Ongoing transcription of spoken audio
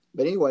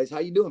But anyways, how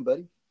you doing,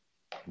 buddy?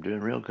 I'm doing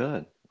real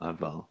good. I've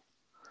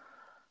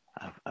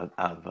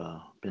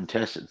been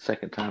tested the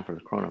second time for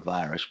the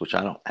coronavirus, which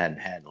I don't hadn't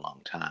had in a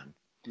long time.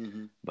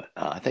 Hmm. But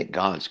I think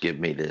God's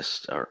given me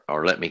this,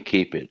 or let me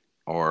keep it,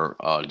 or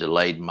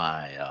delayed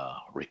my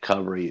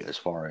recovery as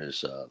far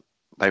as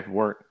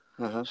paperwork,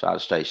 Uh-huh. so I'll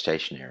stay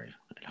stationary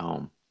at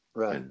home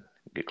Right, and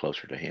get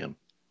closer to Him.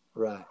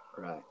 right,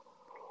 right.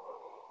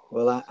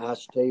 Well, I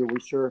should tell you,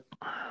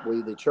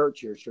 the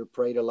church here, sure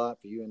prayed a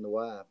lot for you and the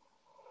wife.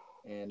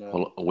 And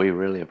Well, we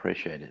really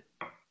appreciate it.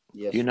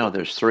 yes, You know,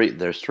 sir.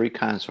 there's three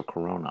kinds of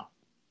corona.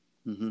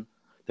 Hmm.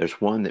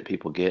 There's one that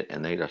people get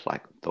and they just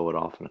like throw it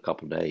off in a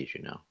couple of days,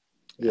 and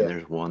Yeah,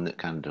 there's one that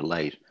kind of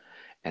delays.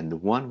 And the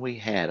one we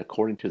had,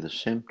 according to the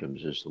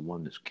symptoms, is the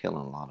one that's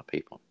killing a lot of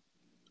people.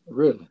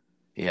 really.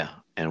 Yeah,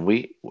 and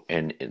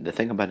the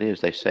thing about it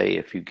is, they say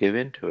if you give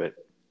into it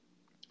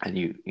and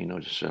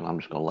just say, I'm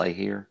just going to lay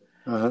here,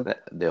 Uh-huh.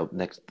 that they'll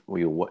next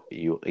you'll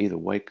either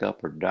wake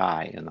up or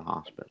die in the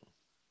hospital.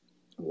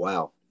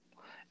 Wow.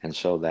 And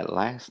so that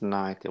last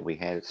night that we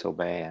had it so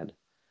bad,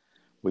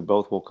 we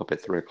both woke up at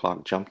 3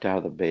 o'clock, jumped out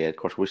of the bed. Of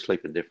course, we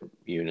sleep in different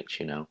units.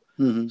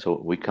 Hmm. So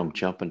we come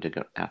jumping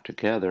out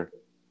together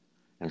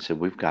and said,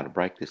 we've got to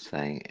break this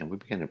thing. And we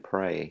began to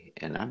pray,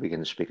 and I began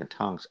to speak in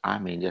tongues. I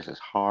mean, just as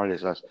hard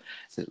as us,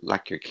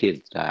 like your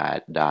kids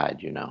died.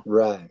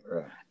 Right,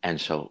 right. And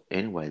so,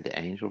 anyway, the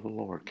angel of the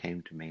Lord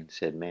came to me and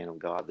said, man of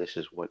God, this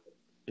is what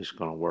is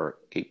going to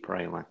work. Keep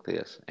praying like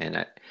this.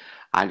 And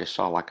I just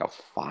saw like a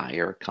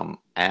fire come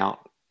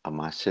out of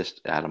my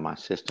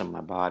system,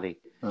 my body,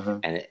 Uh-huh.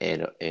 and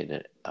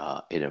it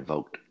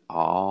evoked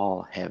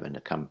all heaven to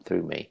come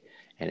through me,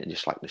 and it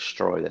just like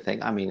destroyed the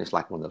thing. I mean, it's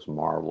like one of those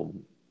Marvel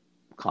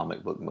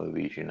comic book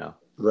movies.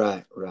 Right,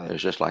 It right.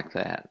 was just like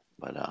that.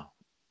 But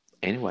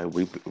anyway,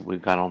 we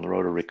got on the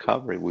road to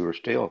recovery. We were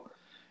still,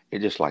 it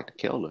just like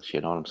killed us. You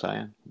know what I'm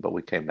saying? But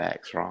we came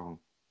back strong.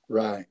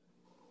 Right.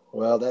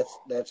 Well,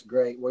 that's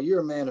great. Well,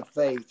 you're a man of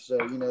faith, so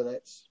I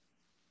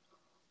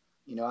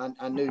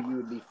knew you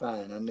would be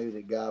fine. I knew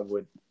that God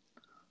would,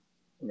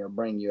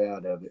 bring you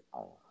out of it.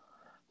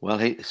 Well,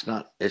 he's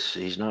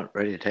not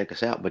ready to take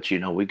us out. But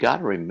we got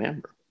to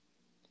remember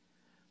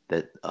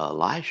that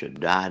Elijah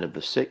died of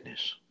the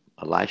sickness.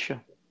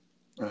 Elisha,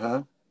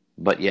 Uh-huh.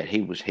 but yet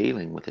he was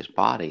healing with his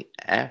body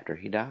after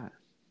he died.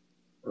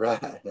 Right.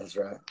 That's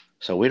right.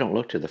 So we don't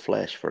look to the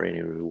flesh for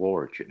any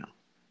rewards.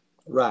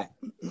 Right.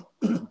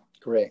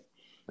 Correct.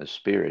 The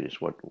spirit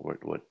is what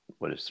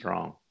is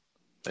strong,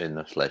 and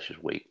the flesh is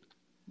weak.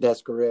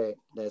 That's correct.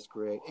 That's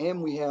correct.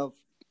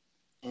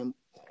 And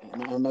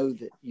and I know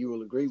that you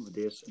will agree with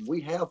this.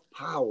 We have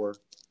power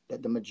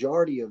that the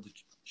majority of the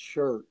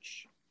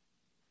church,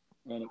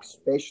 and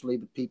especially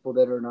the people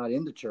that are not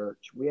in the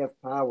church, we have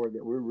power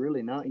that we're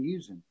really not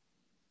using.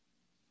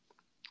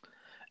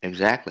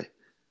 Exactly.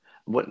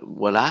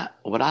 What I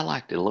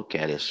like to look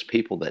at is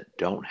people that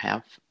don't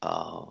have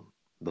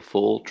the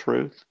full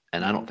truth,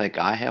 and I don't Uh-huh. think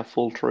I have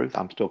full truth.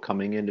 I'm still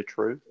coming into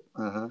truth.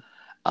 Uh-huh.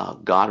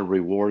 God will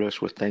reward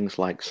us with things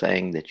like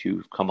saying that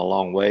you've come a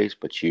long ways,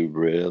 but you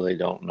really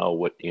don't know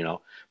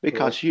Correct.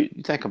 because you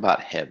think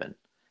about heaven.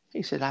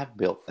 He said, I've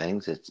built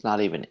things that's not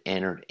even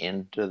entered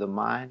into the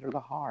mind or the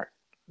heart.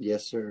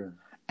 Yes, sir.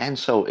 And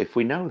so if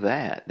we know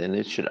that, then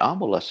it should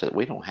humble us that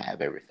we don't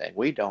have everything.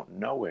 We don't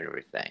know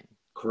everything.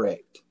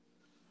 Correct.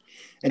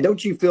 And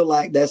don't you feel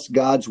like that's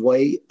God's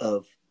way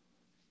of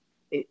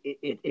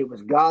it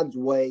was God's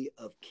way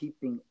of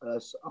keeping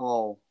us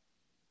all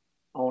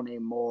on a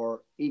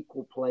more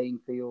equal playing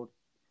field?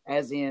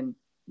 As in,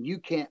 you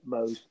can't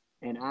boast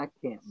and I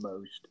can't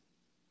boast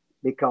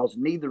because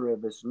neither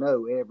of us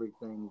know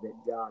everything that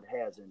God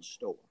has in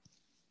store.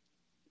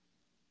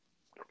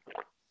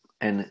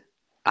 And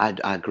I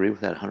agree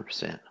with that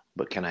 100%.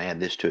 But can I add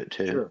this to it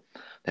too? Sure.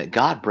 That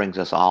God brings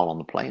us all on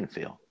the playing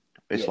field.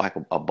 It's Yes. like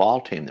a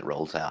ball team that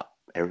rolls out.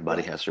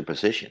 Everybody Right. has their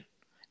position.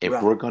 If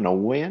Right. we're going to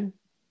win,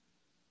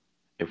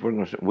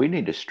 we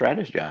need to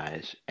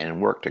strategize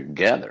and work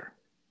together.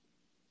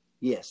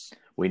 Yes.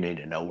 We need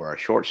to know where our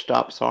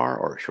shortstops are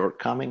or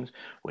shortcomings.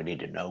 We need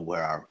to know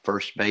where our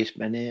first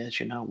baseman is.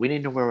 We need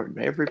to know where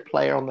every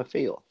player on the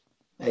field.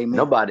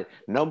 Amen.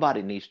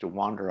 Nobody needs to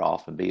wander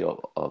off and be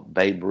a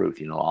Babe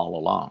Ruth, all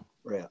alone.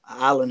 Well,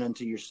 island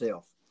unto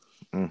yourself.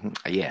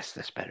 Yes,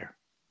 that's better.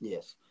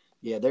 Yes.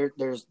 Yeah.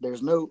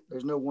 There's no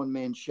one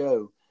man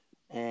show,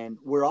 and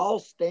we're all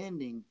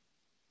standing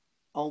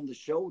on the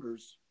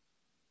shoulders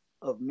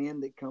of men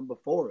that come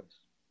before us.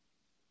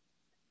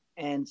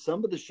 And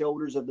some of the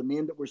shoulders of the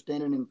men that were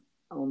standing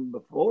on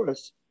before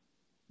us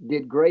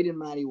did great and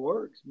mighty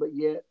works, but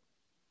yet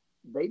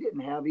they didn't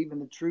have even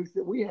the truth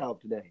that we have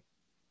today.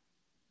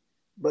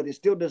 But it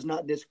still does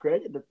not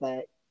discredit the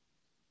fact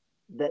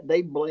that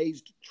they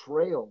blazed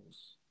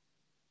trails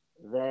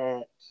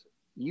that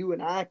you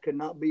and I could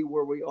not be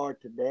where we are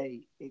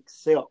today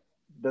except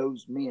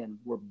those men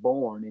were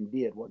born and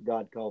did what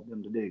God called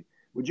them to do.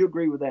 Would you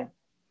agree with that?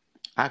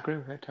 I agree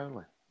with that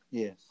totally.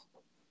 Yes.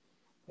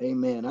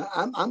 Amen.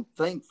 I'm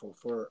thankful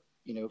for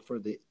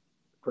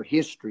for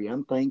history.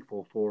 I'm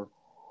thankful for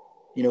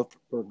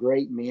for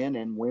great men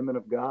and women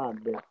of God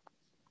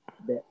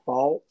that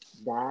fought,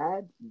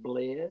 died,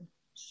 bled,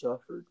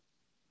 suffered,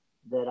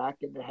 that I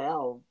could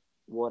have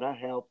what I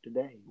have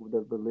today,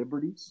 the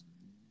liberties,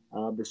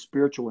 the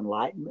spiritual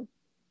enlightenment,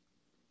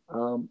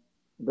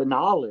 the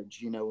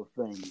knowledge, of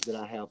things that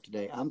I have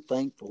today. I'm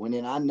thankful. And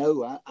then I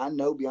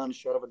know beyond a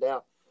shadow of a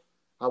doubt,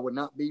 I would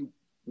not be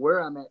where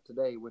I'm at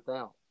today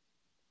without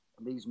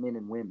these men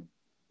and women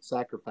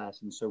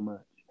sacrificing so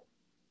much.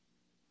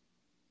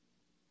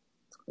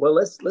 Well,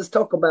 let's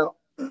talk about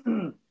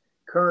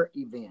current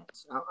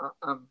events.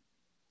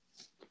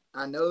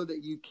 I know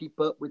that you keep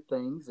up with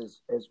things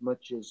as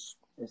much as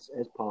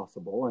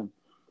possible,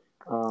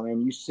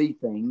 and you see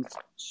things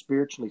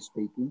spiritually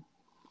speaking.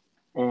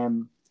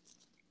 And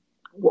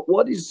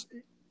what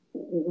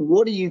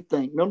do you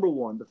think? Number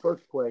one, the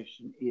first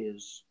question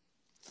is,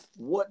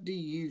 what do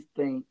you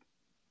think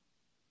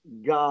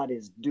God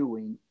is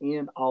doing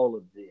in all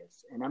of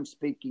this? And I'm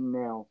speaking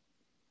now,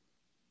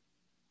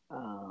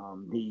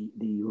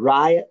 the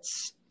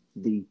riots,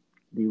 the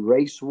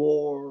race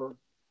war.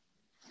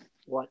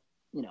 What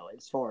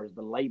as far as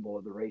the label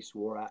of the race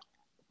war, I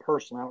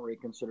don't really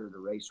consider it a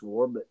race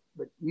war, but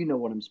you know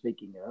what I'm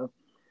speaking of.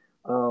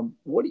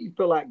 What do you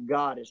feel like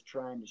God is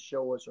trying to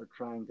show us or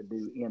trying to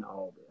do in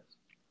all this?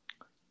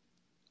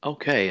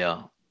 Okay,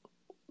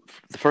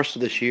 the first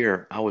of this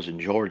year, I was in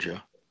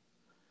Georgia,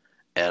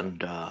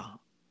 and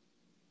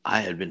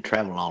I had been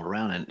traveling all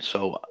around, and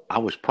so I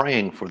was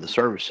praying for the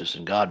services,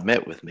 and God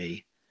met with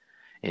me.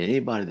 And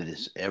anybody that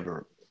has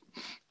ever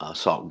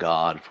sought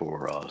God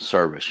for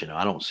service,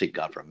 I don't seek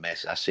God for a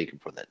message. I seek Him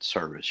for that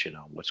service.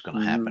 What's going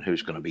to happen,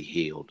 who's going to be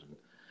healed,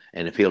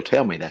 and if He'll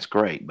tell me, that's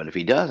great. But if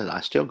He doesn't,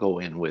 I still go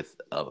in with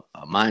a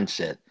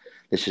mindset.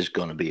 This is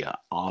going to be an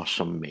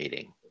awesome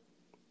meeting.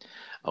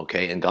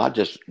 Okay, and God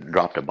just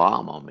dropped a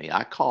bomb on me.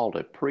 I called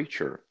a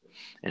preacher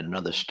in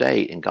another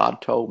state, and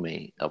God told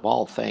me, of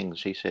all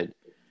things, He said,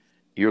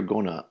 "You're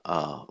going to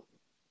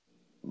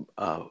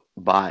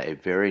buy a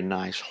very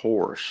nice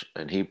horse."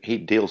 And he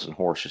deals in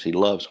horses. He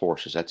loves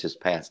horses. That's his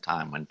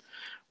pastime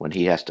when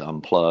he has to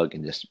unplug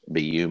and just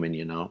be human.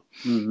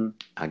 Mm-hmm.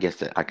 I guess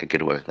that I could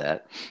get away with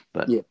that.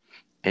 But Yeah.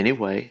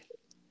 anyway,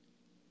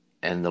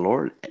 and the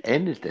Lord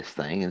ended this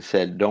thing and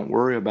said, "Don't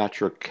worry about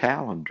your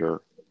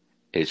calendar.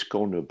 It's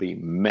going to be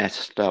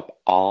messed up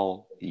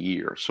all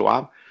year." So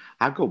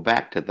I go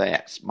back to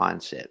that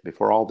mindset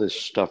before all this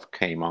stuff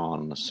came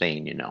on the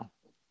scene,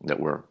 that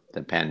were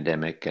the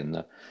pandemic and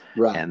the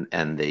Right.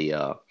 and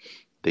the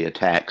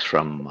attacks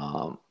from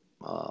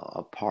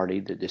a party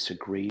that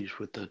disagrees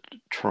with the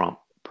Trump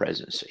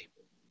presidency.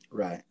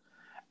 Right.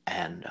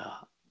 And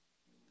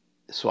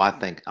so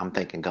I'm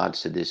thinking God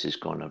said this is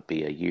going to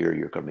be a year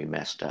you're going to be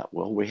messed up.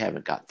 Well, we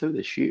haven't got through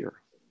this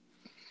year.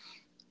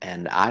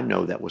 And I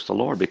know that was the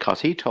Lord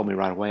because He told me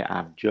right away,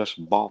 I've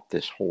just bought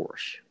this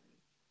horse.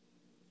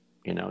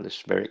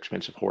 This very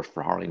expensive horse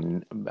for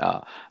hardly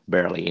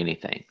barely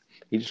anything.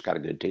 He just got a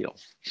good deal.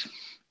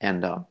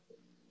 And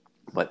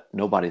but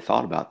nobody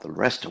thought about the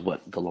rest of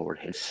what the Lord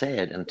had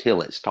said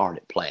until it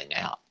started playing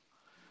out.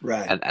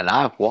 Right. And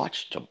I've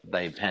watched them.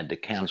 They've had to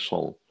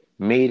cancel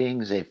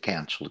meetings. They've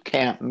canceled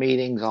camp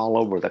meetings all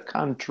over the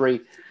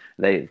country.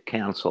 They've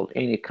canceled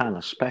any kind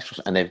of specials,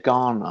 and they've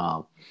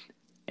gone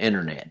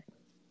internet.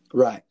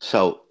 Right.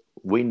 So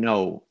we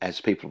know as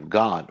people of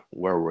God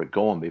where we're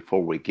going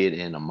before we get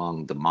in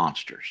among the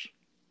monsters.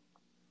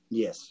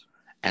 Yes.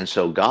 And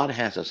so God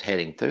has us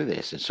heading through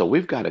this. And so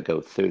we've got to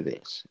go through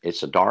this.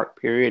 It's a dark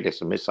period.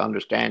 It's a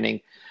misunderstanding.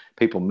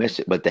 People miss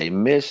it, but they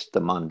miss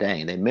the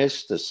mundane. They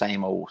miss the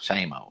same old,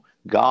 same old.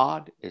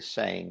 God is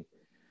saying,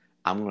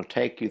 I'm going to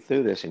take you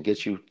through this and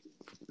get you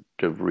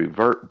to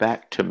revert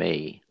back to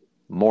me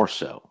more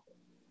so.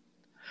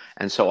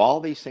 And so all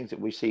these things that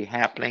we see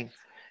happening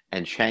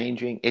and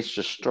changing, it's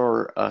to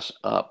stir us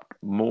up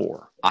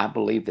more. I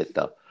believe that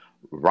the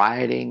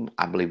rioting,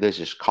 I believe this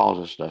just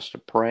causes us to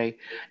pray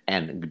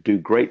and do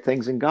great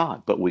things in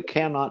God. But we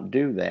cannot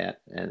do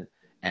that. And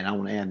I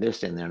want to add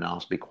this in there, and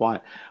I'll be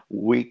quiet.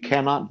 We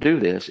cannot do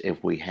this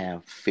if we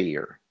have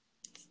fear.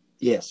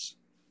 Yes.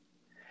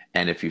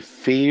 And if you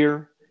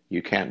fear,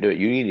 you can't do it.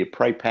 You need to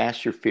pray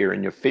past your fear.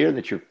 And your fear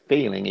that you're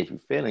feeling, if you're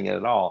feeling it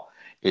at all,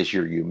 is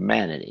your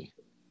humanity.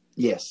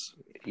 Yes.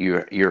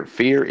 Your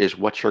fear is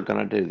what you're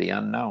going to do, the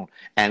unknown.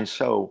 And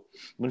so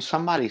when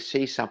somebody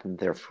sees something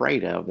they're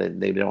afraid of,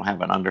 they don't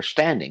have an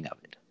understanding of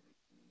it.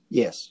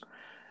 Yes.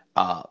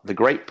 The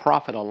great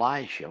prophet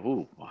Elisha,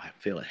 I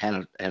feel it,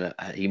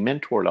 he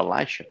mentored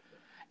Elisha.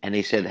 And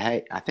he said,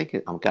 hey, I think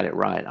I've got it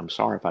right. I'm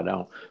sorry if I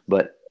don't.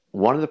 But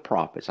one of the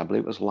prophets, I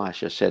believe it was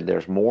Elisha, said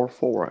there's more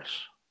for us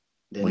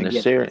than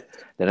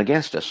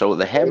against us. So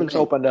the heavens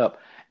Amen. opened up.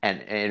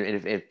 And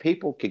if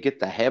people could get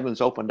the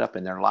heavens opened up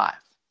in their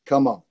life,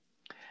 come on,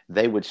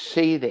 they would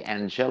see the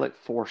angelic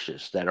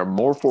forces that are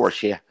more for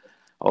us. Yeah.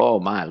 Oh,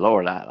 my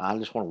Lord. I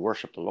just want to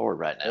worship the Lord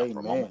right now for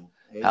a moment.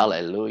 Amen.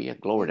 Hallelujah.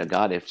 Glory to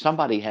God. If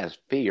somebody has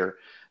fear,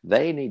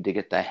 they need to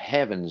get the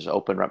heavens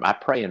open. I'm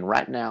praying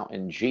right now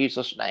in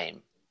Jesus'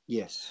 name.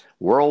 Yes.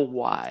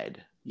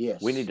 Worldwide.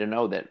 Yes. We need to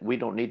know that we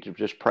don't need to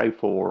just pray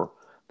for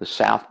the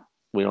south.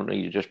 We don't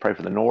need to just pray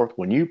for the north.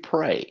 When you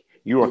pray,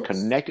 you are Yes.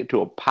 connected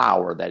to a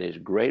power that is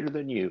greater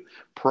than you.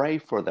 Pray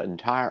for the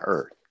entire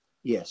earth.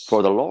 Yes.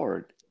 For the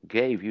Lord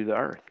gave you the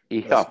earth.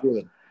 That's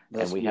good.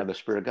 That's and we good. have the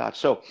Spirit of God.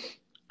 So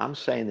I'm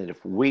saying that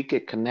if we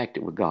get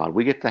connected with God,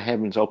 we get the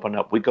heavens open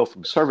up, we go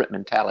from servant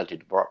mentality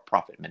to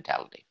prophet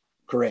mentality.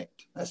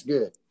 Correct. That's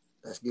good.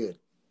 That's good.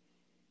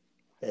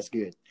 That's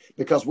good.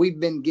 Because we've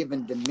been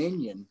given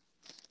dominion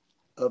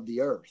of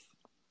the earth.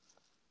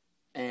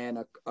 And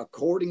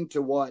according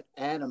to what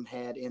Adam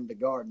had in the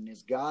garden,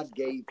 is God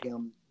gave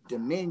him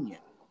dominion.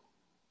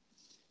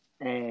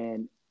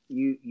 And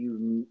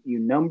you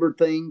number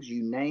things,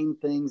 you name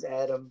things,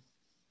 Adam.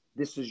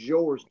 This is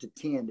yours to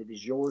tend. It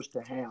is yours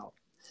to have.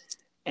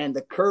 And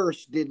the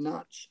curse did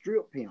not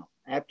strip him.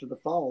 After the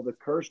fall, the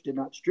curse did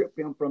not strip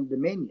him from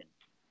dominion.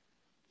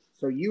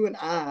 So you and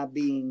I,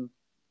 being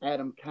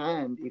Adam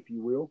kind, if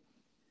you will,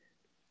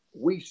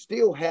 we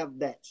still have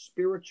that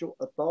spiritual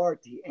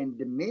authority and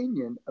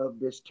dominion of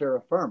this terra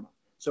firma.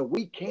 So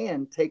we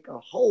can take a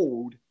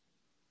hold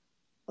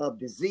of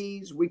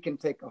disease. We can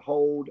take a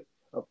hold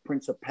of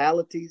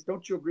principalities.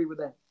 Don't you agree with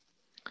that?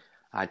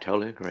 I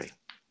totally agree.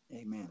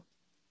 Amen.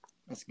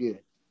 That's good.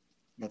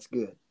 That's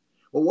good.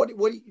 Well, what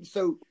do you,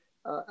 so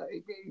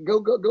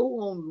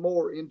go on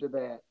more into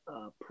that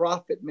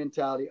prophet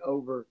mentality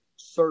over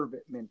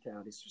servant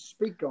mentality. So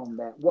speak on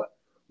that.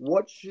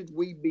 What should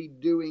we be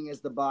doing as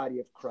the body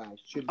of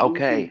Christ? Should we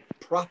be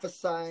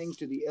prophesying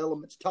to the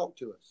elements? Talk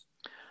to us.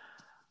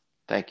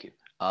 Thank you.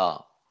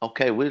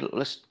 Okay,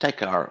 let's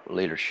take our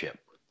leadership.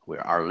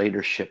 Our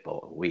leadership.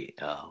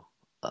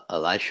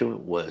 Elisha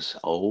was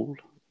old.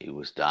 He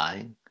was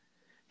dying,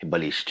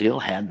 but he still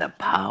had the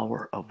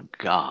power of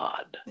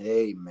God.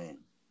 Amen.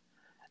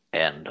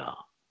 And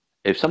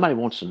if somebody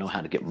wants to know how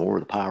to get more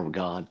of the power of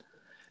God,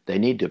 they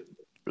need to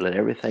let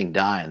everything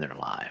die in their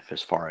life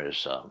as far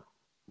as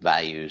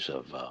values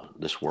of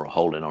this world,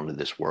 holding on to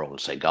this world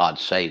and say, God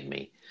saved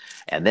me,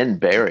 and then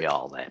bury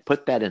all that.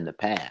 Put that in the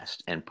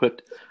past and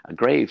put a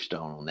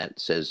gravestone on that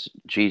says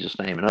Jesus'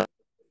 name and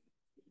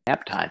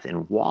baptize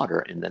in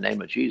water in the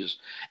name of Jesus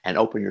and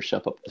open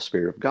yourself up to the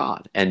Spirit of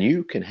God. And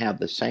you can have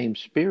the same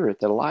spirit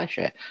that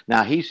Elisha had.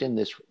 Now, he's in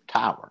this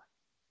tower.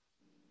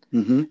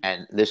 Mm-hmm.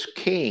 And this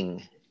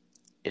king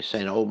is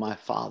saying, oh, my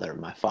father,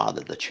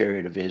 the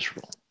chariot of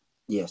Israel.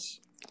 Yes.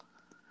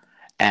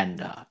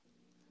 And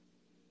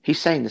he's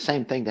saying the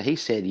same thing that he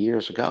said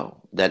years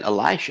ago, that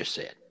Elisha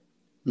said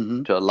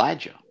to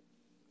Elijah.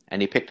 And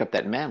he picked up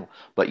that mantle.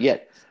 But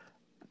yet,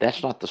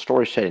 that's not the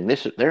story setting.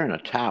 They're in a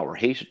tower.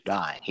 He's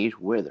dying. He's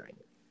withering.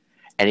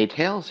 And he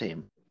tells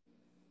him,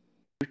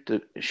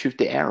 shoot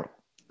the arrow.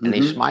 And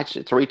he smites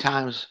it 3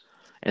 times.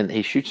 And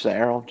he shoots the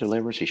arrow,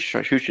 delivers. He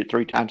shoots it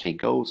 3 times. He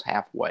goes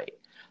halfway.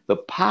 The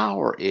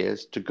power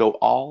is to go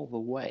all the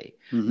way.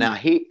 Now,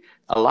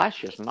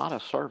 Elisha is not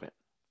a servant.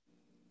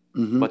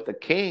 But the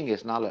king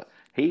is not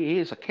he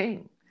is a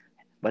king.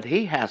 But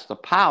he has the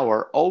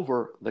power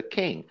over the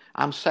king.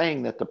 I'm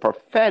saying that the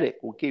prophetic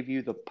will give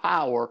you the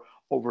power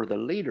over the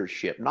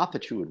leadership. Not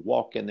that you would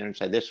walk in there and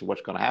say, this is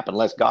what's going to happen,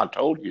 unless God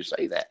told you to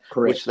say that,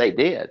 which they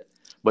did.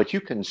 But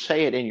you can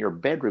say it in your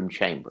bedroom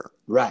chamber.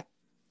 Right.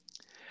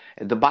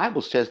 And the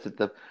Bible says that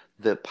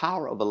the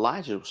power of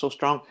Elijah was so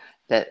strong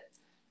that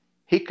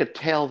he could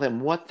tell them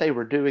what they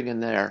were doing in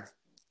their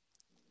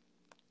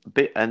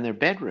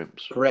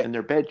bedrooms, Correct. in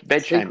their bed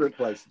Secret chambers.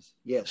 places.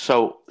 Yes.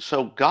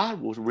 So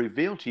God will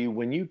reveal to you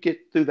when you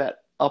get through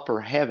that upper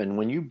heaven,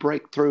 when you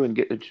break through and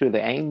get to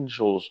the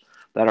angels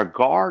that are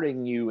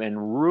guarding you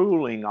and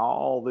ruling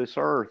all this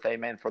earth,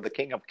 amen, for the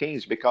King of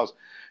Kings, because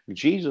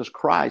Jesus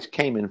Christ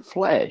came in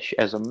flesh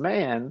as a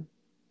man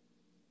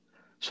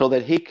so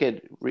that he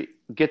could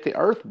get the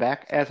earth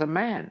back as a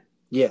man.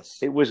 Yes.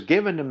 It was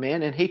given to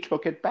men and he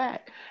took it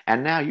back.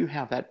 And now you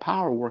have that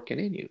power working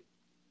in you.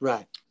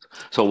 Right.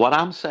 So what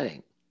I'm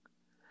saying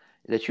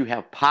is that you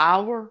have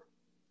power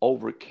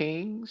over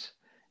kings,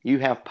 you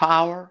have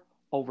power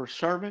over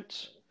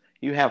servants,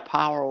 you have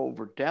power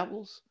over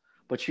devils,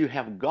 but you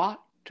have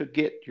got to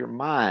get your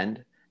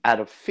mind out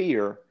of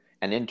fear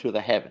and into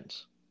the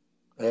heavens.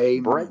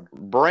 Amen.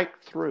 Break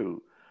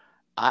through.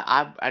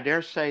 I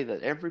dare say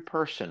that every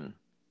person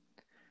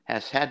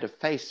has had to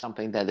face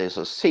something that is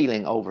a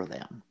ceiling over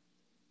them.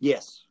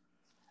 Yes.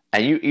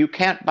 And you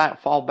can't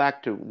fall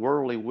back to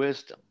worldly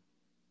wisdom,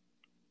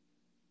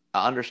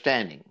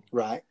 understanding.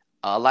 Right.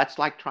 That's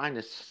like trying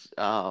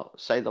to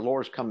say the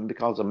Lord's coming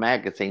because a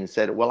magazine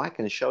said it. Well, I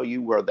can show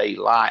you where they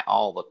lie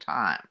all the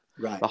time.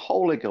 Right. The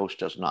Holy Ghost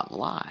does not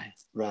lie.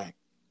 Right.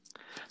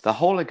 The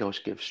Holy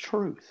Ghost gives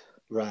truth.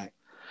 Right.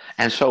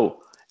 And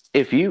so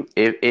if you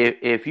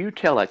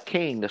tell a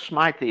king to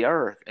smite the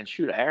earth and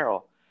shoot an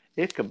arrow,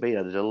 it could be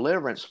a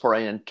deliverance for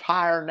an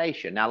entire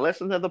nation. Now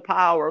listen to the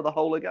power of the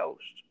Holy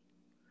Ghost.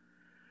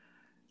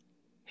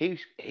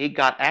 He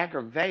got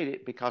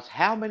aggravated because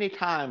how many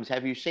times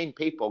have you seen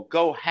people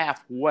go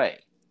halfway?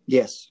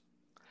 Yes.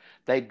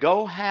 They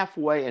go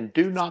halfway and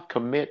do not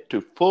commit to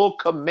full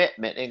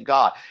commitment in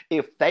God.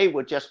 If they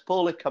would just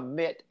fully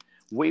commit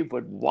we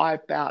would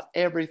wipe out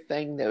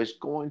everything that is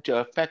going to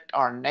affect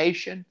our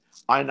nation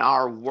and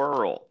our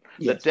world.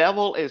 The Yes.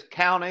 devil is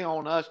counting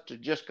on us to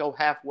just go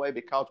halfway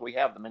because we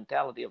have the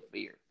mentality of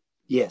fear.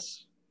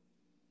 Yes.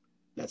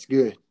 That's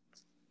good.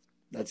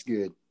 That's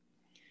good.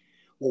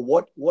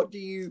 Well, what do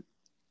you,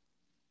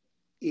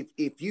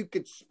 if you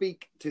could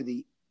speak to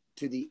the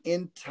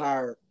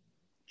entire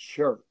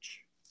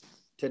church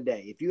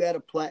today, if you had a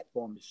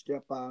platform to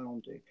step out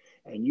onto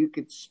and you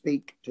could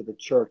speak to the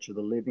church of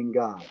the living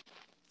God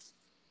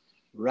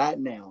right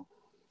now,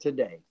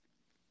 today,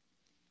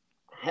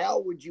 how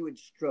would you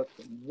instruct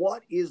them?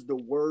 What is the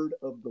word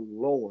of the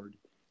Lord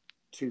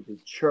to the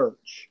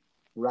church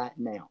right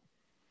now?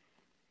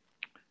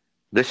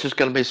 This is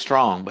going to be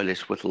strong, but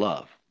it's with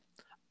love.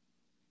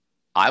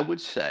 I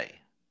would say,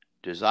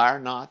 desire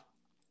not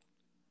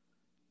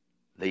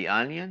the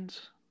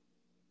onions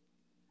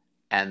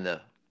and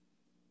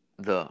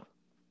the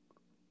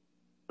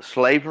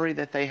slavery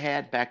that they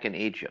had back in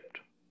Egypt.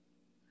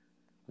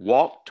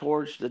 Walk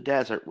towards the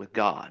desert with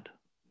God.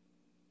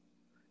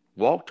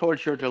 Walk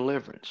towards your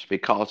deliverance,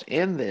 because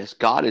in this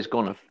God is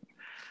going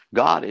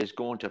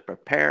to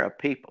prepare a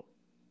people.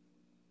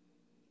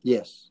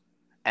 Yes.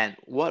 And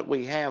what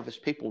we have is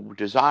people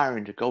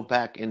desiring to go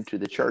back into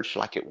the church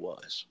like it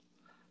was.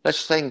 Let's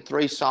sing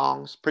 3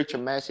 songs, preach a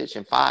message,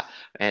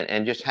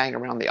 and just hang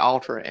around the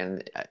altar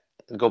and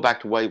go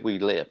back to the way we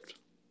lived.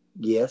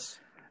 Yes.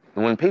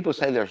 And when people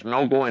say there's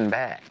no going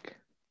back,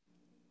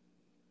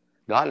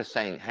 God is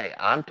saying, hey,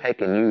 I'm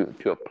taking you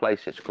to a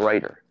place that's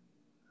greater.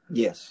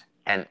 Yes.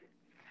 And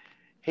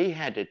he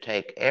had to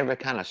take every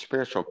kind of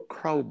spiritual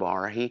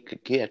crowbar he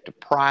could get to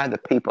pry the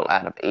people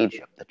out of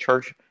Egypt, the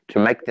church, to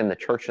make them the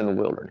church in the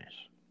wilderness.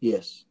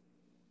 Yes.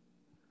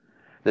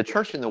 The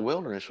church in the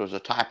wilderness was a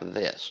type of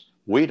this.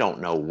 We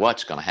don't know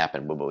what's going to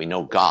happen, but we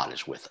know God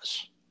is with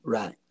us.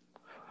 Right.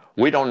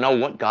 We don't know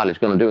what God is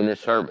going to do in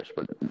this service,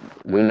 but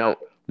we know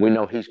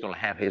he's going to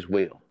have his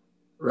will.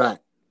 Right.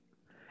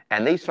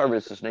 And these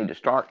services need to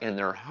start in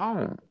their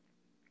home.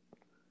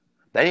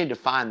 They need to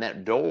find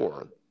that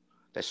door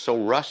that's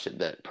so rusted,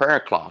 that prayer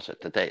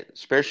closet, that they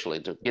spiritually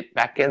to get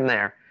back in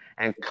there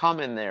and come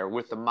in there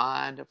with the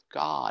mind of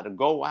God.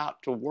 Go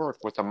out to work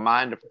with the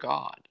mind of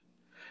God.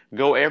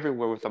 Go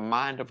everywhere with the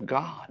mind of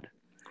God.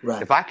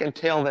 Right. If I can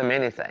tell them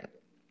anything,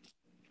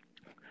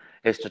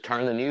 it's to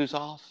turn the news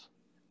off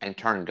and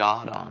turn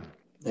God on.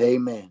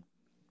 Amen.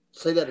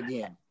 Say that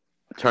again.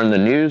 Turn the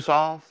news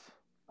off.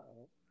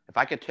 If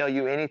I could tell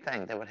you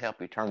anything that would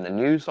help you, turn the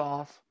news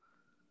off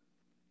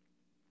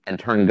and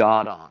turn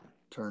God on.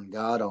 Turn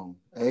God on.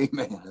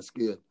 Amen. That's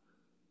good.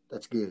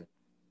 That's good.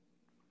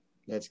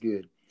 That's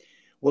good.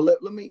 Well,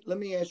 let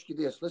me ask you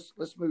this.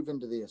 Let's move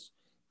into this.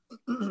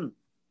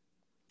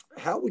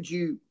 How would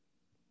you?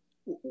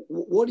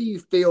 What do you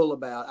feel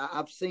about?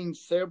 I've seen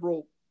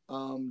several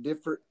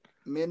different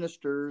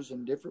ministers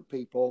and different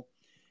people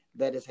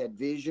that has had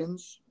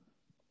visions,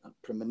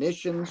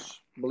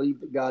 premonitions, believe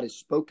that God has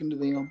spoken to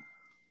them,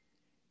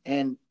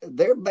 and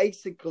they're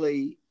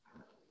basically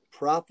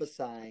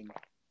prophesying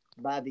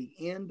by the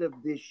end of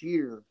this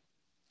year.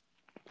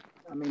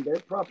 I mean, they're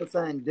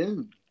prophesying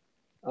doom.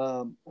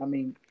 I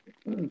mean,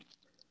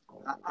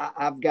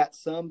 I've got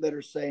some that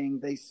are saying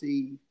they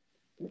see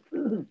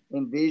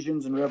in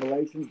visions and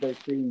revelations, they're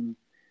seeing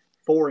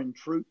foreign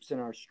troops in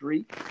our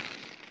streets.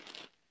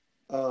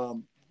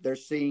 They're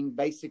seeing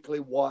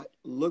basically what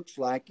looks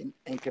like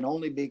and can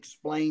only be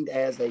explained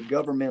as a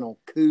governmental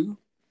coup.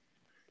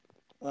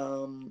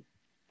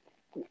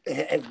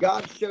 Has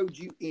God showed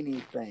you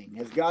anything?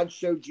 Has God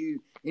showed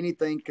you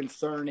anything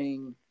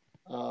concerning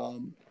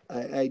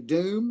a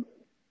doom,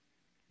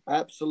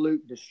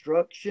 absolute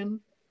destruction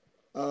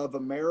of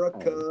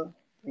America?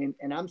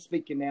 And I'm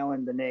speaking now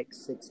in the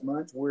next 6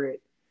 months.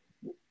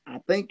 I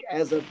think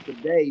as of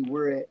today,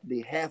 we're at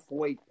the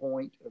halfway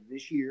point of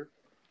this year.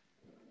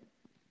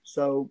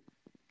 So,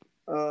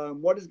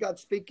 what is God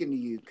speaking to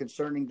you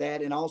concerning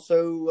that, and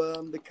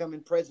also the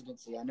coming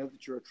presidency? I know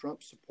that you're a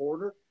Trump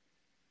supporter.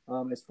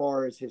 As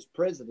far as his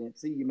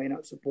presidency, you may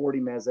not support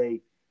him as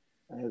a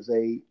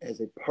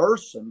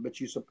person, but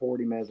you support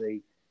him as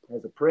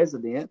a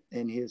president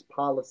and his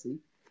policy.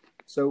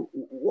 So,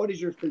 what is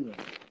your feeling?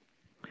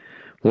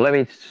 Well, let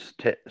me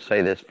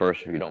say this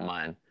first, if you don't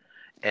mind.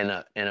 In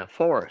a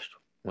forest,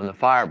 when the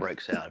fire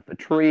breaks out, if a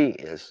tree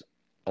is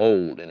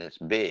old and it's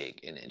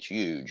big and it's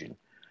huge, and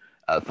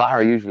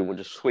fire usually will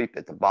just sweep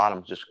at the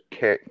bottom, just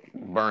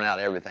burn out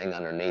everything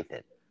underneath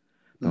it.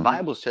 The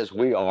Bible says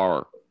we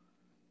are,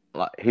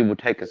 he will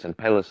take us and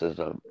pale us as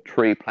a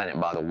tree planted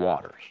by the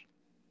waters.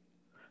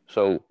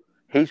 So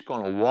he's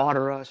going to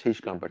water us, he's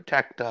going to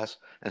protect us.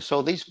 And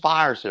so these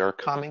fires that are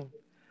coming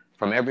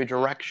from every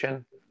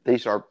direction,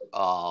 these are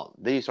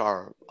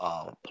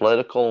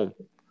political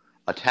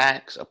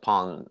attacks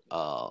upon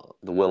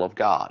the will of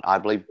God. I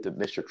believe that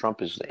Mr.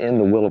 Trump is in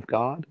the will of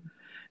God,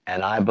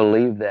 and I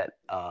believe that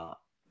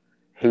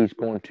he's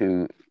going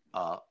to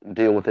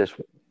deal with this.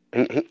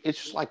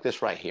 It's just like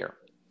this right here.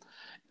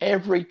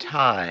 Every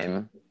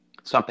time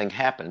something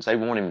happens, they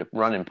want him to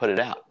run and put it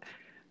out.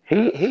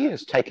 He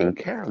is taking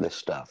care of this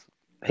stuff.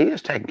 He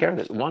is taking care of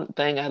this one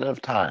thing at a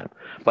time.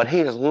 But he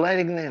is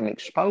letting them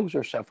expose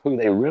themselves who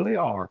they really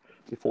are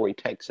before he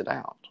takes it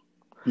out.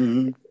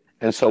 Mm-hmm.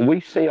 And so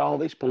we see all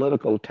these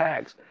political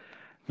attacks.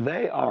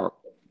 They are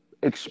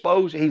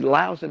exposed. He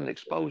allows them to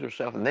expose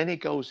themselves, and then he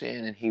goes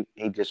in and he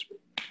just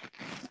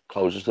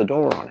closes the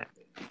door on it,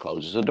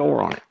 closes the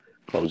door on it,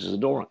 closes the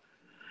door on it.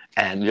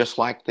 And just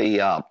like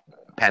the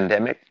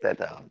pandemic that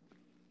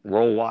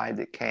worldwide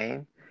that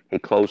came, he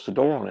closed the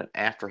door on it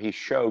after he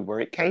showed where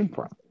it came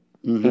from.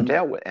 He Mm-hmm.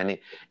 dealt with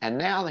it. And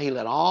now he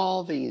let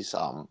all these,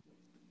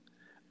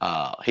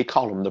 he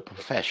called them the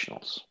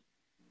professionals,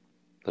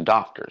 the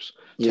doctors,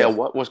 tell Yeah.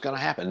 what was going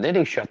to happen. Then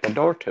he shut the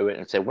door to it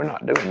and said, we're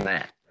not doing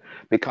that.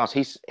 Because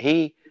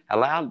he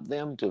allowed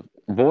them to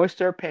voice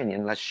their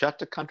opinion. Let's shut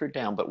the country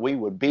down, but we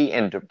would be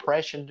in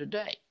depression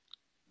today.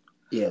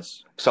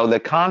 Yes. So the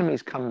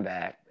economy's come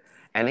back,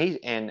 and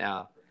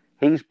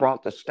he's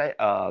brought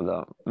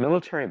the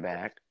military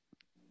back.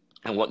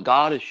 And what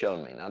God has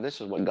shown me, now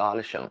this is what God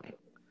has shown me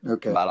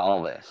Okay. about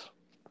all this.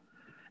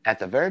 At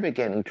the very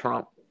beginning,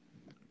 Trump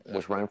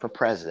was running for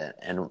president,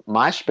 and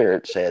my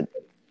spirit said,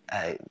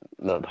 hey,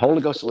 the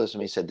Holy Ghost listened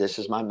to me, said, this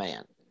is my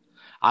man.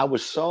 I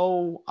was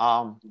so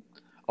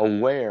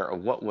aware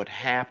of what would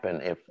happen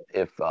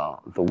if the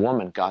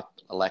woman got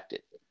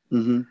elected.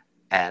 Mm-hmm.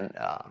 And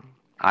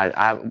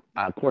I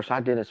of course, I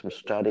did some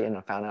study, and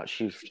I found out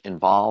she was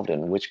involved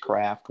in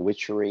witchcraft,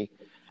 witchery,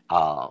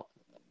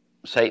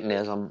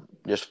 Satanism,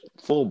 just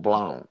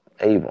full-blown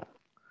evil.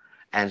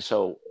 And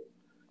so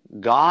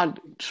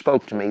God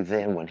spoke to me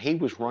then when he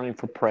was running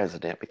for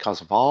president because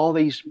of all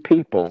these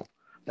people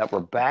that were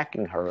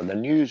backing her. The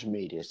news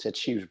media said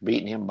she was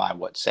beating him by,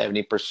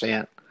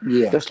 70%?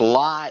 Yeah. Just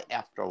lie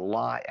after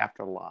lie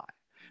after lie.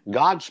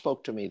 God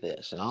spoke to me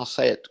this, and I'll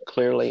say it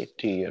clearly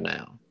to you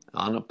now,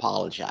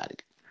 unapologetic.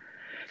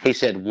 He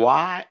said,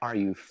 why are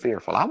you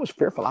fearful? I was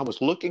fearful. I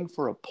was looking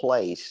for a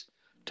place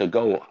to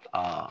go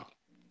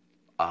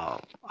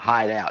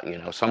hide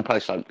out,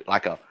 someplace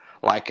like a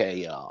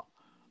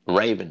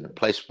raven, a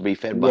place to be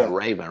fed by a Yeah.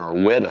 raven, or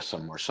widow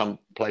or some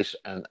place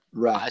and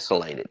Right.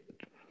 isolated.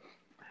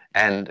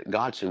 And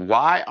God said,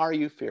 why are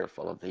you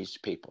fearful of these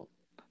people?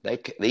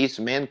 These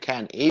men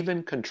can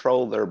even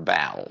control their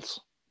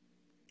bowels.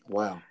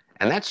 Wow.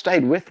 And that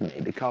stayed with me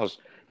because,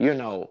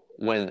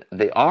 when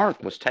the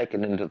ark was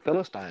taken into the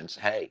Philistines,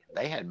 hey,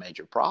 they had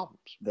major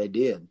problems. They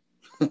did.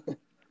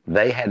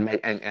 They had made,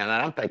 and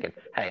I'm thinking,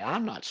 hey,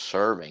 I'm not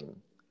serving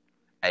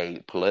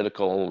a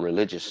political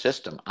religious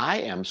system. I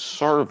am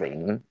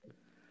serving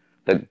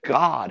the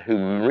God who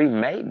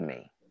remade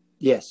me.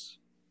 Yes.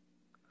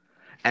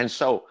 And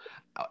so,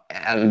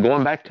 and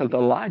going back to the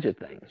Elijah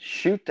thing,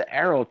 shoot the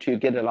arrow till you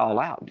get it all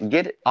out.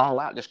 Get it all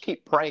out. Just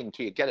keep praying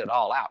till you get it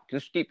all out.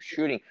 Just keep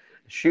shooting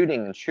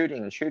and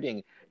shooting and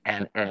shooting.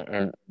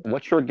 And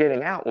what you're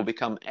getting out will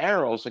become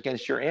arrows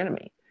against your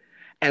enemy.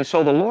 And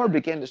so the Lord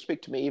began to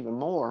speak to me even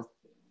more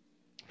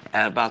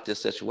about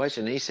this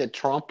situation. And he said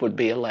Trump would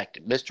be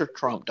elected. Mr.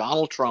 Trump,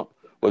 Donald Trump,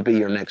 would be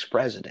your next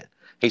president.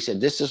 He said,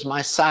 this is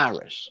my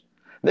Cyrus.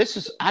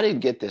 I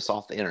didn't get this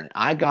off the internet.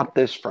 I got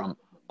this from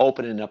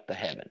opening up the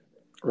heaven.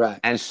 Right.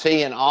 And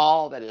seeing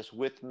all that is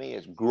with me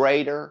is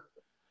greater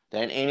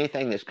than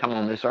anything that's come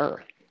on this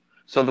earth.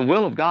 So the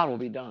will of God will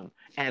be done.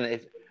 And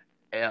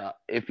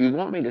if you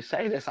want me to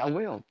say this, I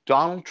will.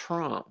 Donald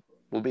Trump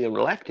will be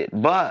elected,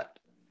 but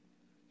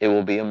it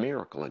will be a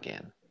miracle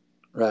again.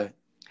 Right.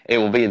 It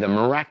will be the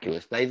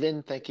miraculous. They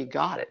didn't think he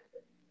got it.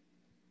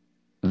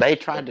 They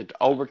tried to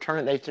overturn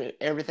it. They did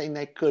everything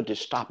they could to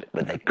stop it,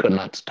 but they could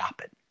not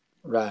stop it.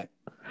 Right.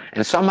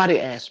 And somebody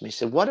asked me,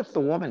 said, what if the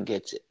woman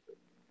gets it?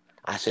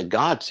 I said,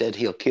 God said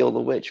he'll kill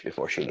the witch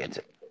before she gets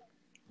it.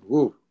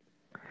 Woo.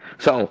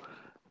 So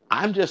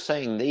I'm just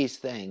saying these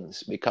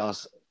things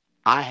because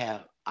I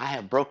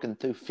have broken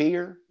through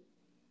fear.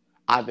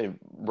 I've been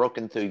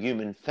broken through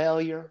human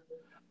failure.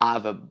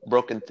 I've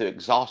broken through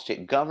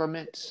exhausted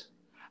governments.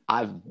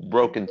 I've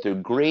broken through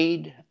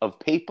greed of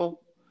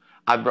people.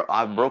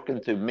 I've broken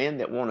through men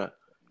that want to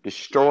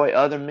destroy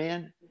other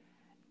men.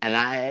 And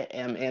I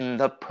am in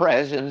the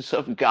presence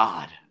of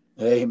God.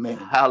 Amen.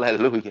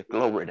 Hallelujah.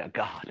 Glory to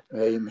God.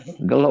 Amen.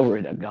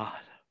 Glory to God.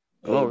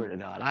 Glory Amen.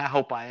 to God. I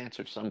hope I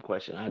answered some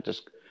question. I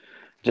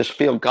just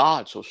feel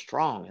God so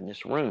strong in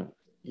this room.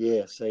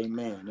 Yes.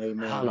 Amen.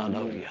 Amen.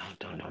 Hallelujah.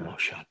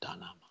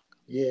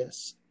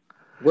 Yes.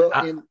 Well,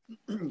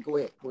 go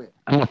ahead. Go ahead.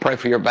 I'm going to pray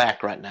for your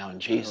back right now in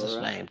Jesus'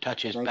 All right. name.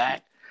 Touch his Thank you.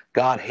 back.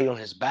 God, heal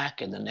his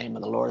back in the name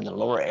of the Lord in the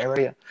lower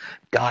area.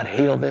 God,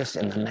 heal this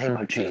in the name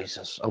of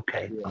Jesus.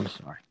 Okay, Yes. I'm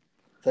sorry.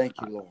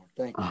 Thank you, Lord.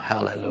 Thank you.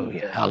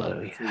 Hallelujah.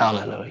 Hallelujah.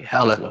 Hallelujah.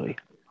 Hallelujah.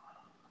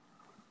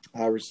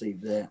 I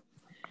received that.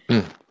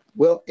 Mm.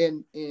 Well,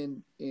 in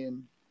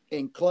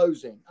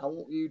closing, I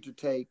want you to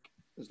take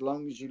as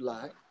long as you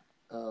like,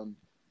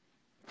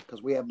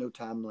 because we have no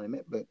time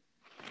limit. But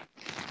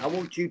I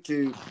want you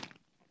to,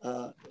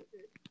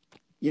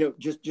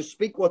 just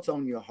speak what's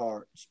on your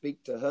heart.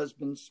 Speak to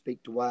husbands.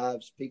 Speak to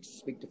wives.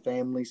 Speak to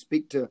families.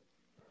 Speak to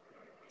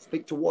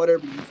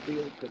whatever you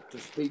feel to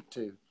speak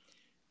to,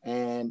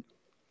 and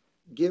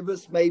give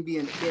us maybe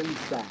an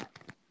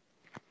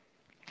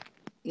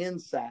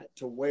insight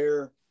to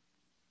where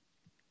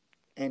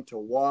and to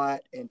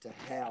what and to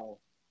how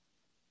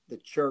the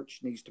church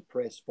needs to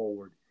press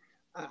forward.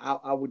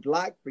 I would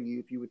like for you,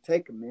 if you would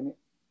take a minute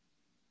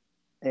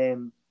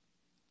and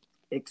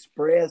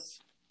express,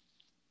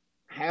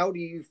 how do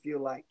you feel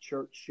like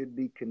church should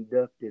be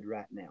conducted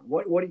right now?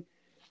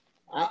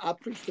 I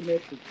preached a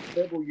message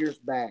several years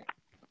back,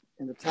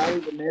 and the title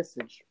of the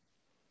message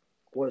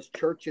was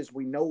 "Church as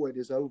We Know It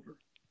Is Over."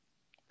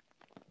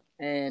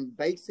 And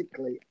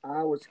basically,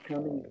 I was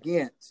coming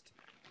against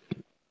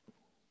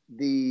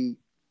the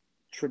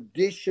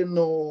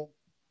traditional,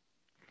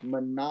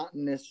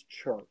 monotonous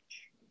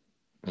church.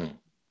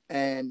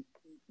 And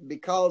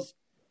because,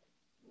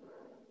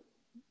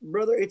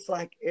 brother, it's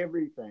like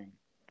everything.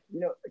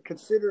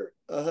 Consider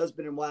a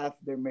husband and wife,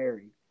 they're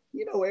married.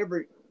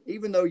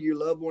 Even though you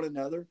love one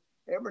another,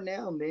 every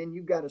now and then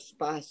you've got to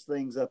spice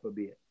things up a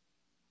bit.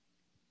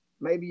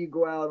 Maybe you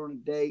go out on a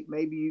date,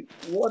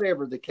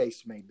 whatever the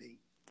case may be.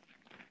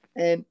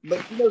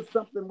 But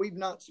something we've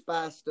not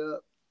spiced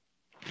up,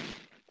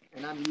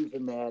 and I'm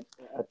using that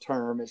a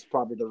term, it's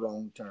probably the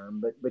wrong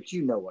term, but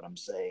you know what I'm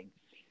saying.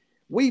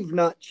 We've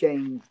not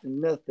changed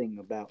nothing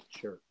about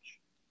church.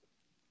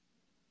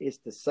 It's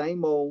the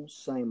same old,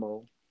 same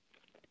old.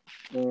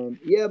 And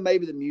yeah,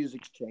 maybe the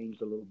music's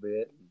changed a little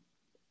bit,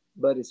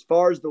 but as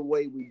far as the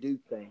way we do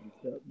things,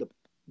 the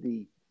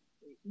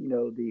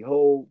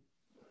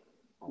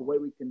way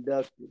we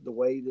conduct it, the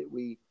way that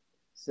we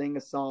sing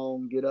a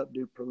song, get up,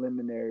 do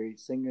preliminary,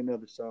 sing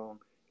another song,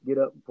 get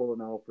up and pull an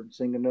offering,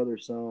 sing another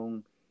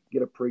song,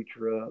 get a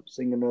preacher up,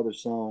 sing another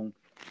song,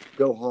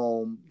 go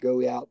home,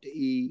 go out to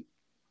eat,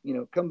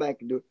 come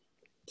back and do it.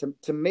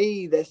 To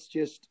me, that's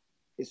just,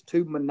 it's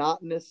too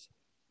monotonous,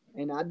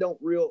 and I don't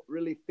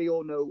really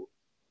feel no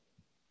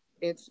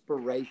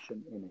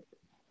inspiration in it.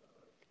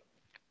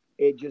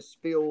 It just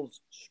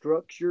feels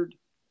structured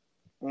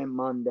and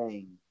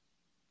mundane.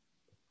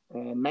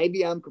 And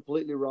maybe I'm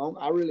completely wrong.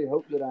 I really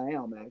hope that I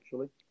am,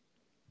 actually.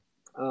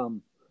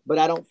 But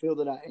I don't feel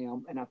that I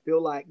am. And I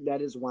feel like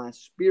that is why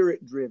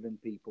spirit-driven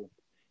people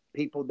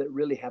that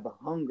really have a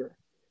hunger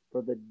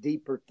for the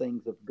deeper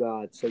things of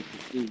God, so to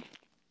speak,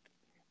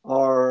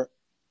 are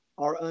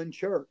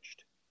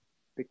unchurched,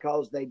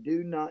 because they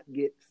do not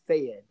get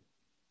fed.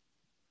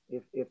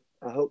 If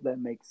I hope that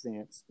makes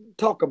sense.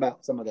 Talk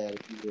about some of that,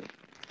 if you would.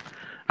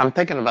 I'm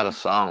thinking about a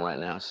song right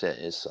now.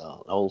 It's an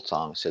old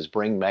song. It says,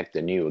 "Bring back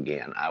the new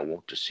again. I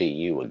want to see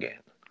you again."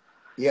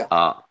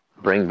 Yeah.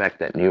 Bring back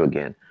that new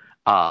again.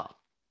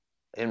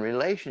 In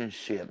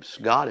relationships,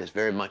 God is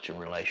very much in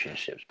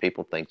relationships.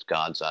 People think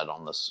God's out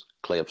on this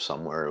cliff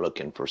somewhere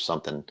looking for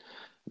something,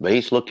 but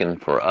He's looking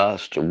for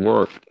us to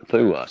work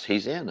through us.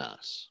 He's in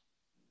us.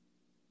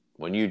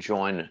 When you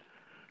join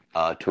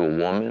to a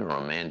woman, or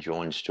a man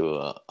joins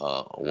to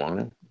a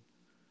woman,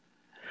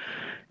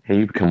 and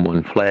you become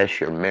one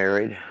flesh, you're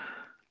married.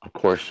 Of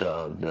course,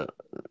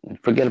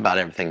 forget about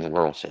everything the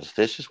world says.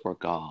 This is where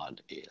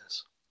God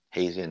is.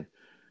 He's in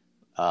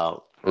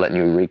letting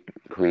you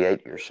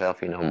recreate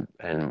yourself, and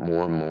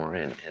more.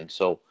 And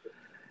so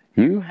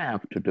you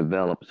have to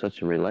develop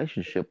such a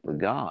relationship with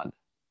God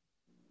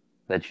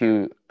that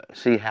you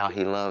see how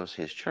He loves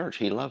His church.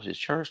 He loves His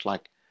church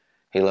like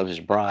He loves His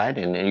bride,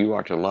 and you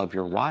are to love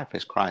your wife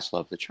as Christ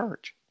loved the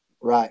church.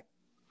 Right.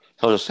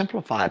 So to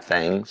simplify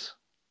things,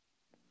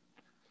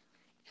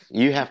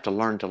 you have to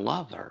learn to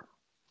love her.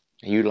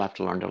 And you have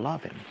to learn to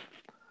love Him.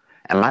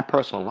 And my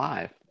personal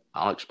life,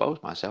 I'll expose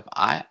myself.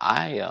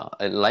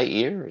 In late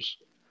years,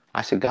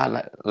 I said,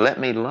 God, let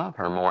me love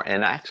her more.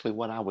 And actually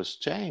what I was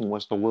saying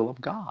was the will of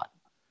God.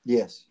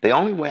 Yes. The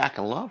only way I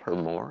can love her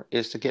more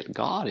is to get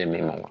God in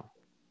me more.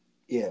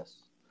 Yes.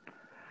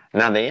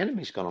 Now, the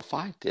enemy's going to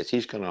fight this.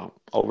 He's going to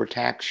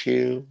overtax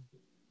you.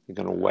 He's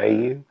going to weigh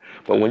you.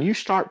 But when you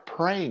start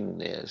praying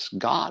this,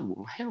 God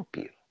will help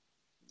you.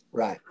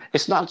 Right.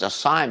 It's not an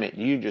assignment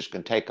you just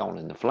can take on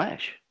in the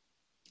flesh.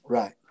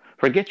 Right.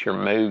 Forget your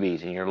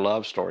movies and your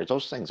love stories.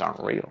 Those things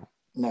aren't real.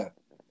 No.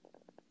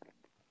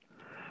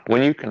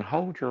 When you can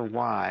hold your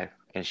wife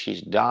and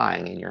she's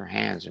dying in your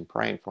hands and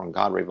praying for her, and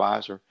God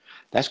revives her,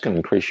 that's going to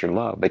increase your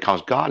love,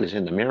 because God is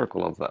in the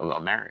miracle of a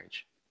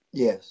marriage.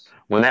 Yes.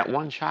 When that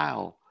one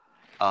child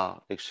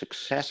is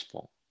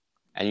successful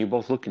and you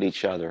both look at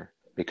each other,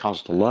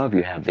 because the love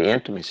you have, the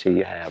intimacy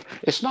you have,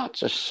 it's not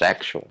just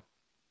sexual.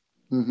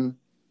 Mm-hmm.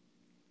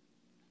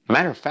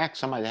 Matter of fact,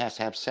 somebody that has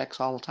to have sex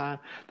all the time,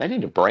 they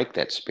need to break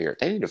that spirit.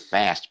 They need to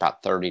fast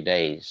about 30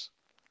 days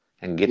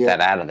and get that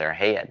out of their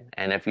head.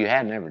 And if you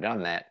have never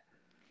done that,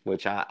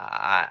 which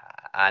I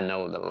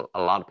know that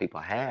a lot of people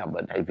have,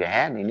 but if you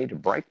hadn't, you need to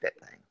break that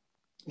thing.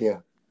 Yeah.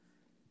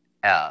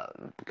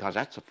 Because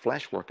that's the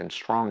flesh working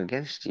strong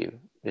against you.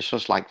 It's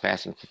just like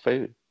fasting for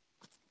food.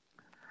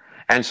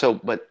 And so,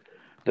 but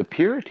the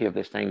purity of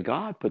this thing,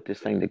 God put this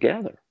thing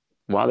together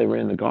while they were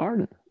in the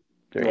garden,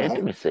 their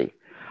intimacy.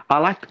 I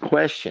like the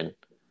question,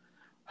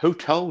 who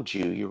told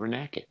you you were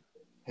naked?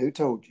 Who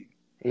told you?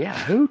 Yeah,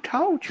 who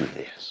told you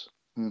this?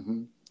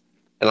 Mm-hmm.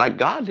 And like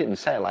God didn't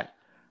say, like,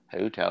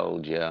 who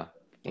told you?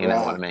 You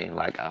know what I Right. mean?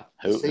 Like, The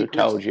who secrets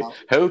told of you? my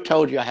Who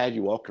told you I had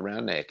you walked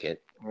around naked?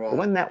 It right.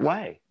 wasn't that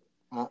way.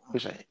 Uh-uh. He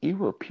said, you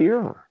were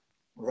pure.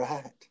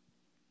 Right.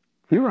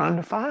 You were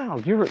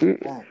undefiled.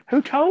 Right.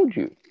 Who told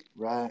you?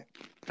 Right.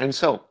 And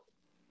so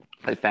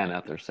they found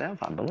out themselves,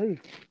 I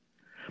believe.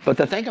 But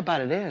the thing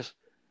about it is,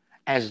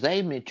 as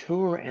they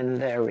mature in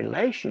their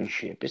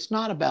relationship, it's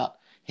not about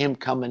him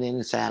coming in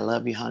and saying, I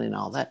love you, honey, and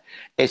all that.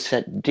 It's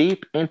that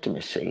deep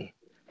intimacy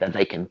that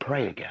they can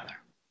pray together.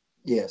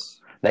 Yes.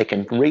 They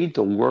can read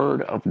the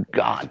Word of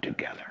God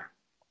together.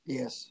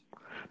 Yes.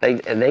 They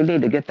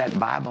need to get that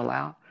Bible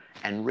out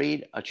and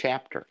read a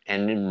chapter,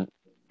 and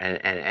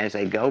as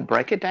they go,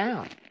 break it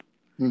down.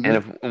 And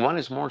Mm-hmm. if one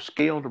is more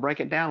skilled to break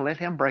it down, let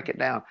him break it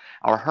down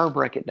or her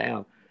break it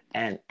down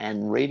and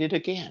read it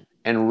again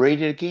and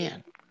read it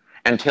again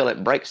until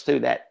it breaks through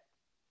that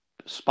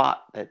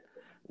spot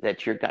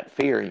that you've got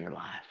fear in your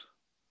life.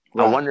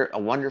 Right. I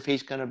wonder if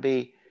he's going to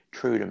be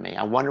true to me.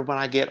 I wonder when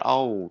I get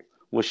old,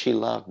 will she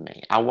love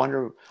me? I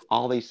wonder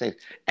all these things.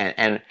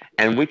 And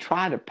we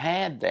try to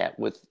pad that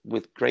with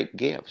great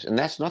gifts. And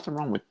that's nothing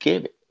wrong with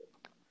giving.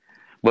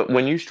 But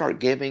when you start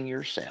giving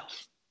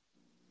yourself,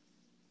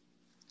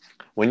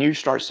 when you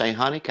start saying,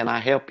 honey, can I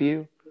help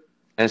you?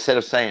 Instead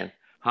of saying,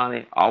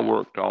 honey, I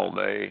worked all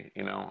day,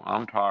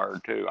 I'm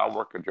tired too. I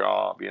work a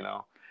job,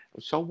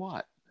 So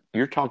what?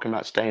 You're talking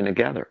about staying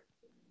together.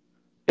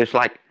 It's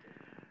like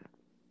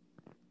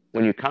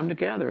when you come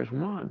together as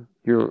one,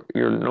 you're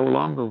no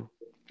longer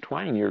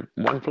twain, you're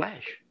one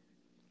flesh.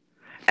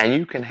 And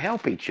you can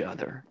help each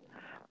other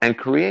and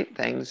create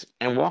things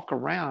and walk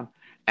around,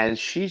 and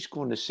she's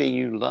going to see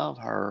you love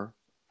her,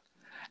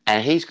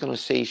 and he's going to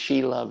see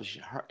she loves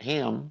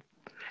him,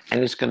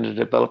 and it's going to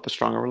develop a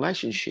stronger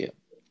relationship.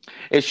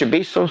 It should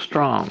be so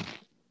strong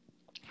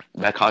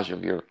because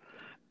of your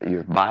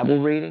Bible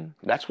reading.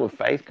 That's where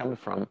faith comes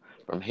from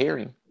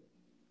hearing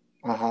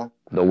Uh-huh.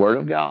 the Word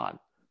of God.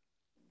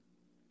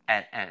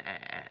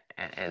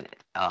 And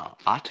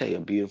I'll tell you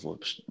a beautiful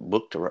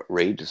book to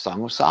read, the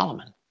Song of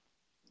Solomon.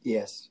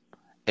 Yes.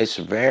 It's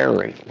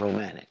very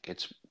romantic.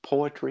 It's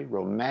poetry,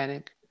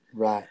 romantic,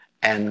 Right.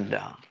 and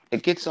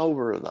it gets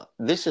over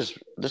this is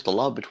just the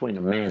love between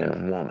a man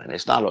and a woman.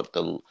 It's not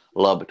the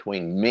love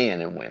between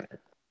men and women.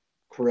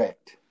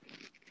 Correct.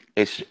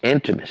 It's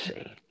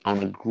intimacy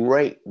on a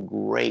great,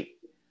 great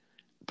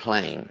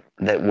plane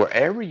that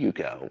wherever you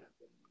go,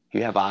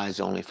 you have eyes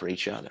only for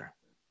each other.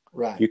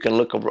 Right. You can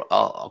look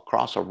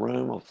across a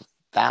room of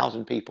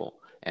 1,000 people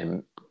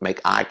and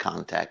make eye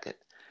contact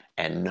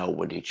and know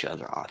what each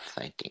other are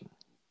thinking.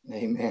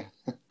 Amen.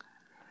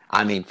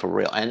 I mean, for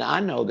real. And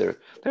I know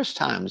there's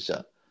times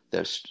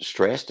there's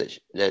stress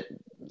that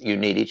you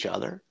need each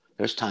other.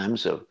 There's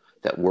times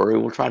that worry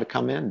will try to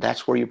come in.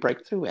 That's where you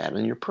break through at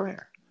in your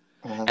prayer.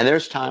 Uh-huh. And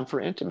there's time for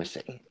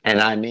intimacy. And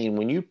I mean,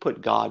 when you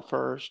put God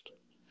first,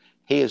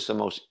 He is the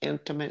most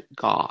intimate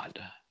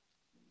God.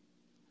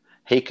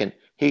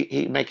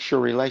 He makes your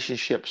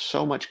relationship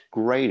so much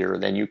greater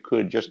than you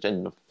could just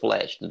in the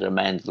flesh, the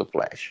demands of the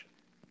flesh.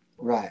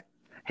 Right.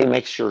 He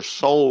makes your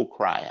soul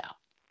cry out.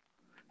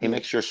 He Yes.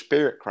 makes your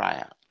spirit cry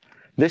out.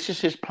 This is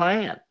His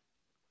plan.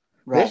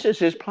 Right. This is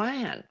His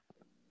plan.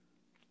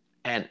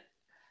 And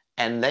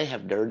and they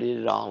have dirtied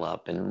it all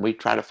up, and we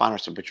try to find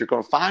ourselves. But you're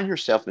going to find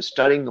yourself in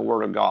studying the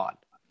Word of God.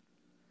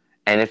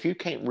 And if you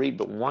can't read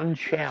but one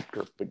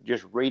chapter, but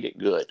just read it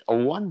good, or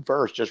one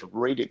verse, just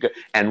read it good,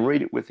 and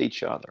read it with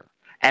each other,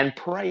 and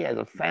pray as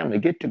a family.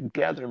 Get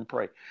together and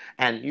pray.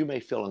 And you may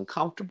feel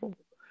uncomfortable.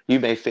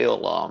 You may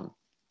feel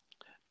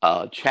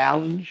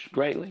challenged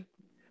greatly,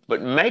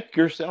 but make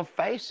yourself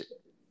face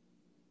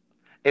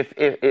it.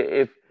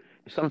 If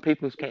some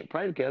people can't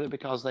pray together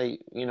because they're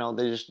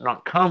just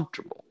not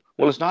comfortable.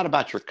 Well, it's not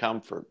about your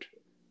comfort.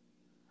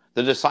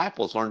 The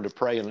disciples learned to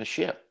pray in a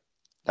ship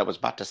that was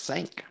about to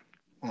sink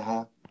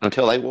Uh-huh.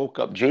 until they woke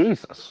up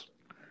Jesus.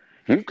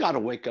 You've got to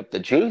wake up the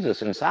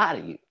Jesus inside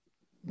of you.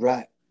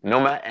 Right. No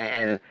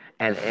matter,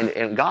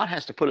 and God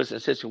has to put us in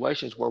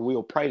situations where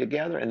we'll pray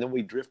together and then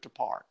we drift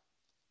apart.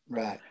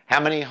 Right.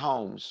 How many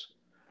homes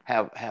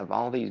have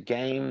all these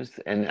games?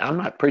 And I'm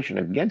not preaching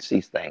against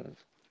these things,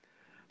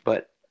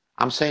 but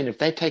I'm saying if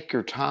they take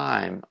your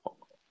time,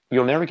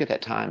 you'll never get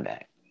that time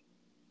back.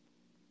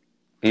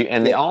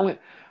 And the Yeah. only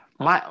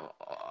my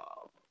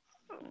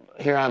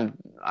here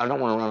I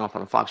don't want to run off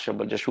on a Fox show,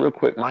 but just real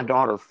quick, my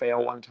daughter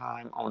fell one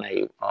time on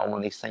a one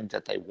of these things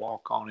that they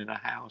walk on in a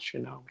house,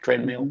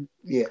 treadmill, Mm-hmm.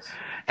 Yes.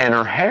 and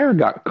her hair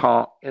got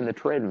caught in the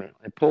treadmill.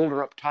 It pulled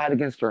her up tight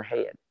against her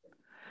head,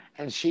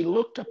 and she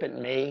looked up at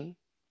me,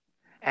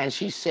 and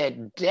she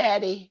said,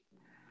 "Daddy,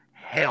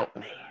 help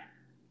me."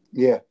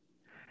 Yeah.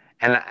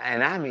 And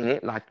I mean,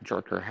 it like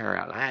jerked her hair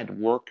out. I had to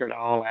work it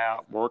all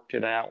out, worked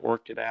it out,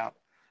 worked it out.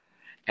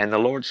 And the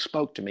Lord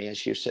spoke to me as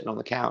she was sitting on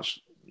the couch,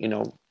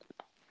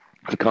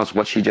 because of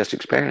what she just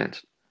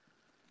experienced.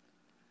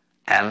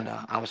 And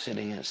I was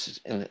standing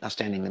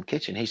in the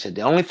kitchen. He said,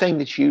 the only thing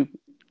that you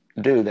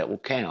do that will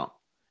count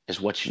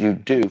is what you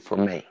do for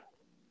me.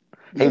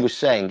 He was Yes.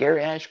 saying,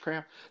 Gary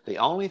Ashcraft, the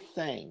only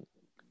thing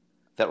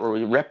that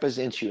will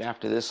represent you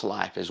after this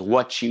life is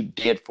what you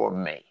did for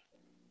me.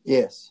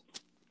 Yes.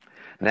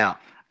 Now,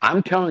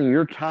 I'm telling you,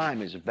 your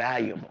time is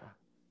valuable.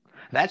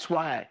 That's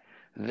why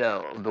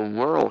the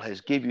world has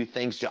given you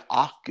things to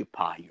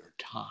occupy your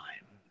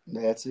time.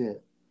 That's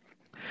it.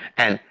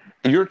 And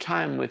your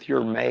time with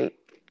your mate,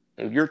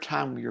 your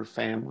time with your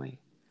family,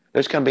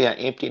 there's going to be an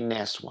empty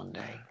nest one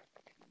day.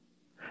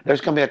 There's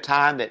going to be a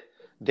time that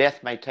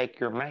death may take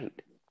your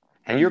mate.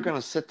 And you're going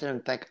to sit there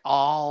and think,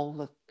 all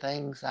the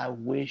things I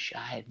wish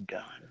I had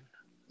done.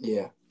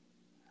 Yeah.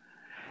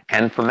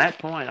 And from that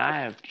point,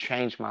 I have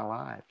changed my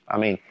life. I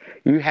mean,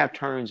 you have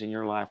turns in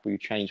your life where you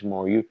change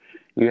more. You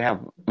have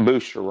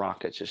booster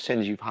rockets that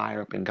sends you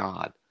higher up in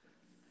God.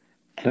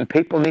 And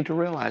people need to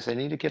realize they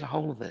need to get a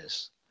hold of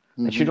this.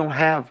 That you don't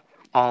have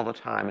all the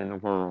time in the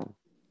world.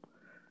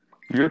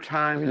 Your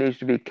time needs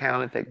to be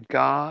counted that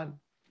God,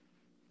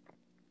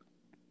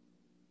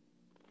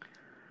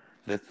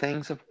 the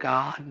things of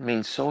God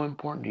mean so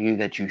important to you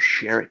that you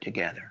share it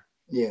together.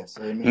 Yes,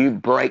 amen. You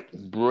break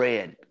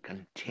bread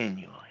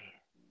continually.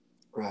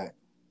 Right.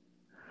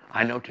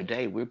 I know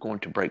today we're going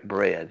to break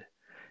bread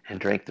and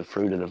drink the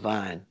fruit of the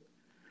vine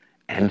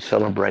and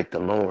celebrate the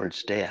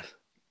Lord's death.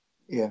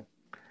 Yeah.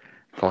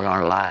 For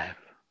our life.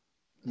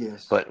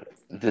 Yes. But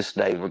this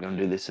day we're going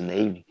to do this in the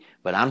evening.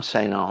 But I'm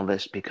saying all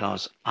this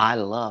because I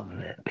love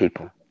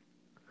people.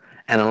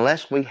 And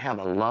unless we have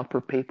a love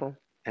for people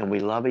and we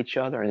love each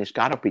other, and it's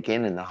got to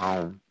begin in the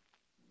home.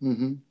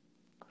 Mm-hmm.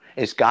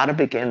 It's got to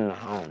begin in the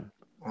home.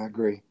 I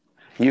agree.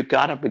 You've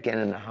got to begin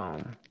in the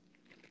home.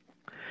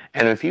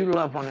 And if you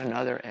love one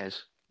another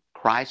as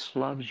Christ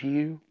loves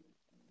you,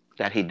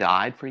 that he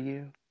died for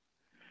you,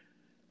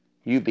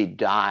 you'd be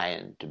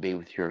dying to be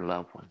with your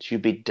loved ones.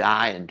 You'd be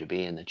dying to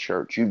be in the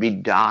church. You'd be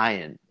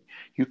dying.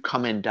 You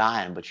come in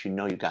dying, but you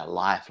know you got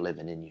life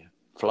living in you,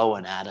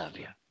 flowing out of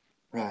you.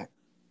 Right.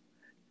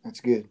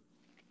 That's good.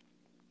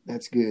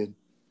 That's good.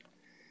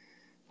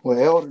 Well,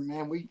 Elder,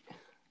 man,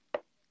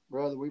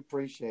 brother, we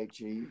appreciate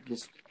you.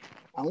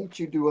 I want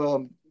you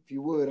to, if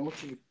you would, I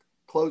want you to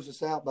close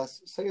us out by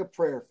say a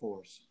prayer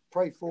for us.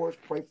 Pray for us.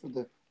 Pray for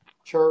the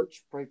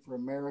church. Pray for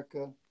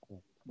America.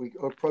 We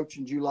are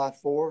approaching July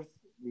 4th.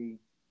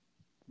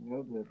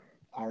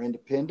 Our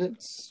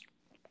independence,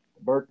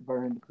 the birth of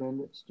our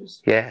independence.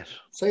 Just yes.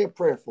 Say a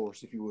prayer for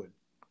us, if you would.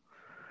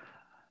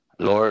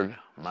 Lord,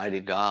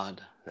 mighty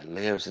God that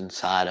lives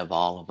inside of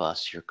all of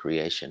us, your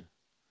creation.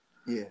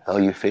 Yes. Oh,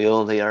 you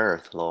fill the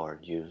earth, Lord.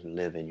 You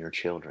live in your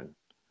children.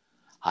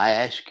 I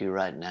ask you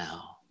right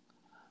now,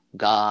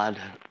 God,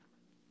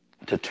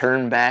 to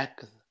turn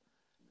back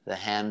the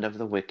hand of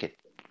the wicked.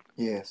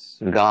 Yes.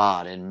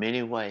 God, in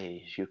many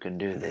ways you can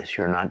do this.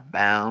 You're not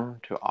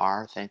bound to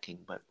our thinking,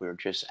 but we're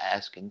just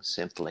asking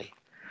simply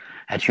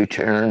that you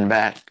turn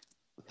back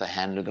the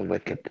hand of the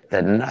wicked,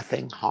 that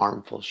nothing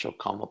harmful shall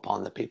come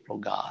upon the people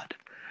of God,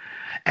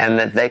 and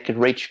that they could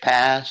reach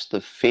past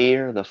the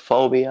fear, the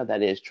phobia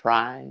that is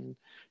trying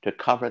to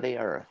cover the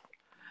earth.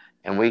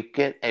 And we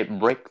get a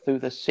break through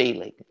the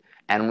ceiling,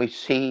 and we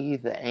see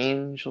the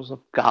angels of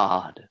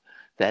God,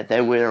 that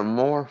they were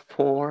more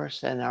for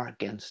us than are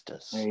against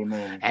us.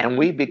 Amen. And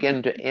we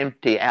begin to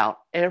empty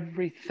out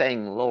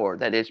everything, Lord,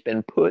 that has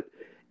been put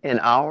in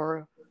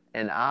our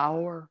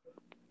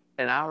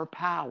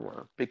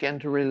power. Begin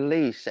to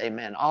release,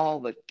 amen, all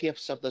the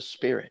gifts of the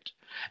Spirit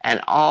and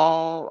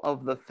all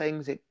of the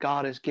things that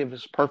God has given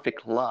us,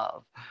 perfect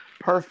love.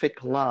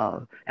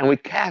 And we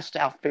cast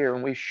out fear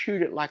and we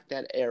shoot it like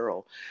that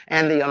arrow.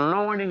 And the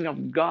anointing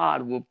of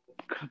God will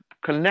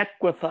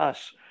connect with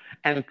us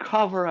and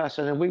cover us,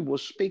 and then we will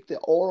speak the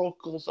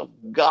oracles of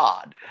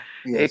God.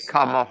 Yes.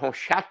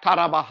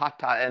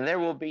 And there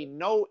will be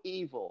no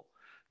evil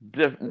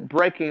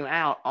breaking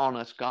out on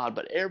us, God,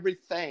 but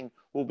everything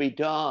will be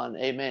done,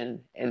 amen,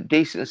 in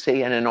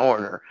decency and in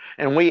order.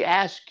 And we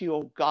ask you,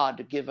 oh God,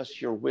 to give us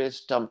your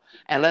wisdom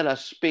and let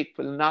us speak,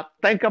 but not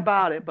think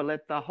about it, but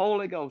let the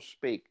Holy Ghost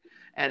speak.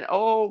 And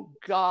oh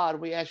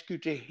God, we ask you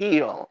to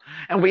heal,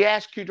 and we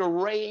ask you to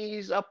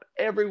raise up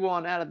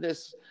everyone out of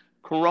this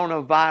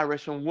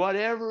coronavirus and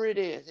whatever it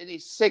is, any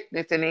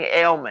sickness, any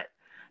ailment.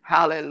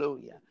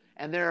 Hallelujah.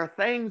 And there are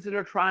things that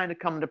are trying to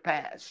come to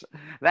pass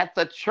that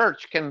the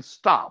church can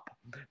stop,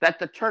 that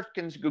the church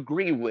can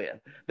agree with,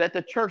 that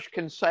the church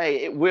can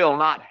say it will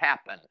not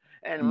happen.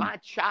 And my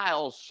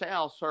child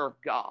shall serve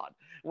God.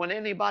 When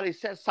anybody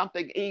says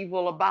something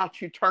evil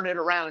about you, turn it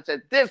around and say,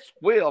 this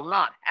will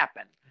not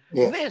happen.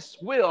 Yes. This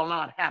will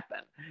not happen.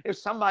 If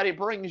somebody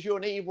brings you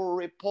an evil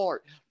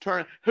report,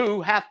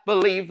 who hath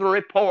believed the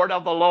report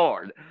of the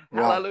Lord?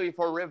 Right. Hallelujah,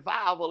 for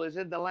revival is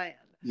in the land.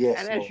 Yes,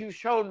 and as Lord. You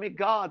showed me,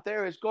 God,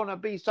 there is going to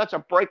be such a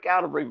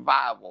breakout of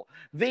revival.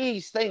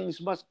 These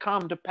things must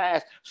come to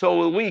pass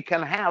so that we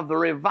can have the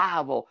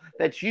revival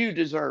that you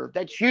deserve,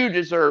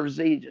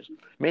 Jesus.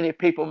 Many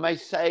people may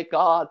say,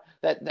 God,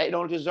 that they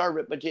don't deserve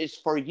it, but it's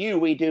for you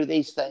we do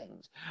these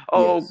things.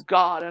 Oh, yes.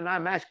 God, and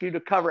I'm asking you to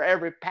cover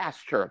every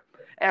pastor,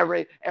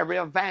 every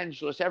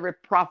evangelist, every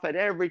prophet,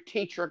 every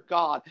teacher of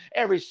God,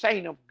 every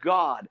saint of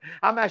God.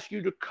 I'm asking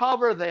you to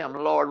cover them,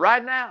 Lord,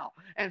 right now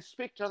and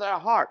speak to their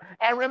heart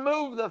and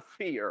remove the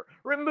fear.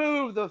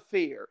 Remove the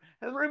fear.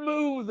 And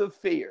remove the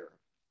fear.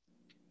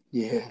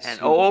 Yes. And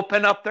Yes.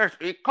 open up their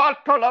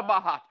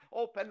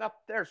open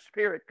up their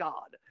spirit,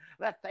 God,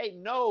 that they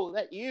know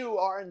that you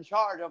are in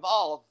charge of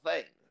all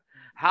things.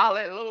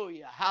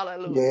 Hallelujah.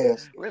 Hallelujah.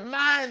 Yes.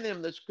 Remind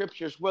them the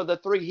scriptures where the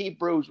 3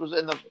 Hebrews was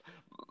in the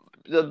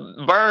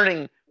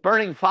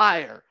burning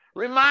fire.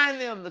 Remind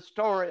them the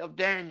story of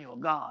Daniel,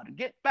 God.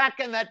 Get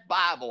back in that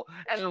Bible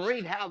and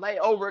read how they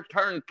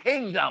overturned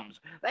kingdoms.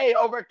 They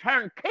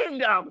overturned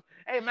kingdoms.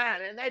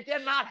 Amen. And they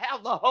did not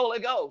have the Holy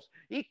Ghost.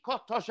 We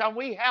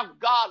have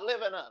God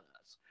living in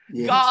us.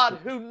 Yes. God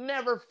who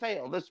never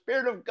failed. The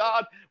Spirit of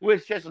God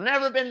which has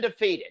never been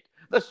defeated.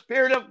 The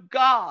Spirit of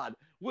God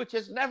which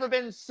has never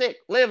been sick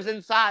lives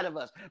inside of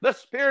us. The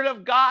Spirit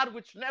of God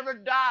which never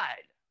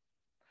died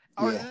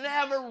or Yes.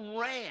 never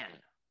ran.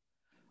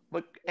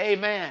 But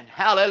amen.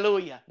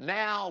 Hallelujah.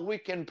 Now we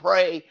can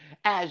pray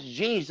as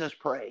Jesus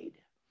prayed.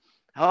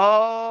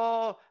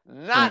 Oh,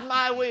 not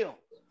my will,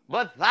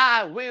 but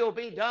thy will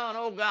be done,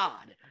 oh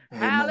God.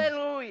 Amen.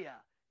 Hallelujah.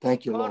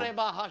 Thank you, Lord.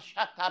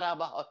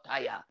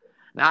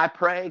 Now I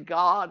pray,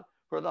 God,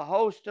 for the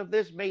host of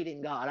this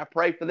meeting, God. I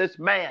pray for this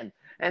man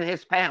and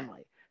his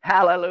family.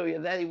 Hallelujah.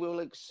 That he will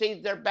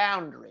exceed their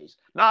boundaries.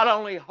 Not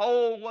only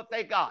hold what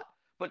they got,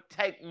 but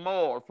take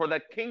more for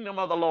the kingdom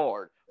of the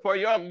Lord. For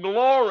your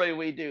glory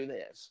we do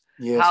this.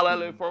 Yes.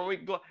 Hallelujah.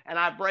 And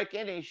I break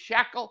any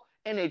shackle,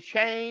 any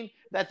chain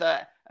that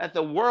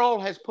the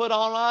world has put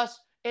on us,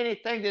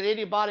 anything that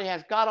anybody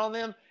has got on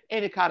them,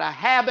 any kind of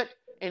habit,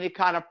 any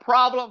kind of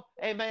problem.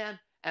 Amen.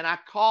 And I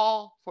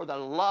call for the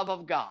love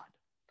of God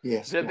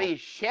to be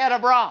shed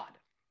abroad.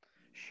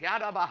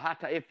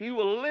 If you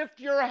will lift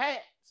your hands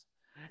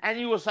and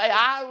you will say,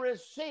 I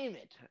receive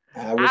it.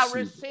 I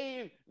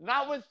receive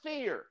not with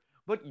fear,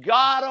 but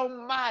God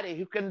Almighty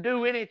who can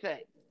do anything.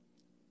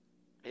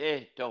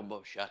 I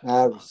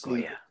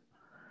receive it.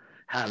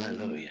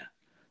 Hallelujah.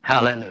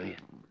 Hallelujah.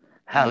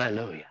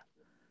 Hallelujah.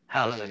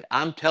 Hallelujah.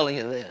 I'm telling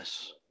you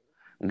this.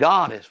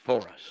 God is for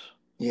us.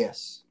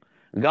 Yes.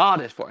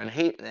 God is for us.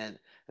 And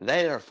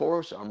they that are for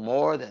us are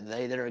more than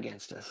they that are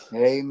against us.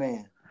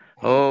 Amen.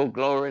 Oh,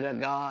 glory to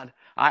God.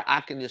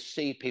 I can just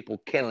see people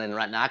killing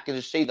right now. I can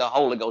just see the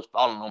Holy Ghost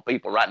falling on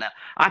people right now.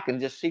 I can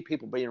just see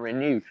people being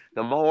renewed.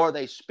 The more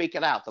they speak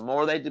it out, the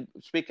more they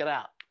speak it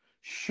out.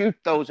 Shoot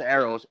those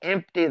arrows.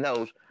 Empty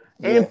those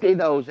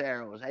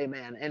arrows,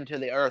 amen, into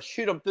the earth.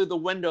 Shoot them through the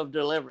window of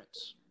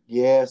deliverance.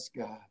 Yes,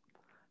 God.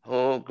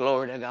 Oh,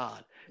 glory to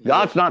God. Yes.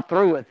 God's not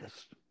through with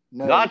us.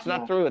 No, God's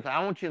not through with us.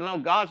 I want you to know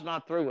God's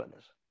not through with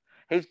us.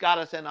 He's got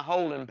us in a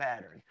holding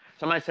pattern.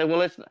 Somebody said,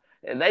 well,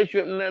 they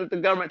shouldn't let the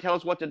government tell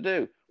us what to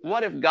do.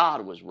 What if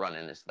God was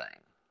running this thing?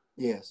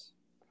 Yes.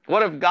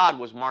 What if God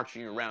was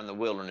marching around the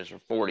wilderness for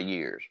 40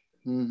 years?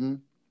 Mm-hmm.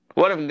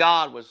 What if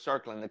God was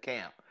circling the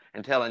camp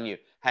and telling you,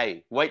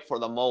 hey, wait for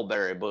the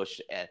mulberry bush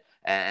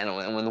and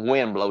when the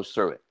wind blows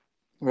through it?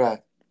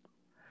 Right.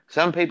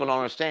 Some people don't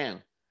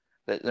understand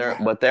that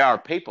but there are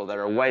people that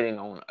are waiting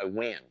on a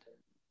wind.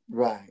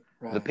 Right.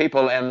 Right. The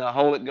people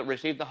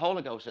received the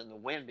Holy Ghost, and the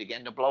wind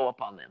began to blow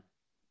upon them.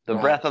 The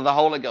Right. breath of the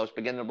Holy Ghost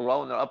began to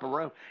blow in the upper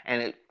room,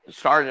 and it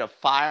started a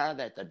fire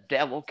that the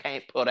devil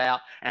can't put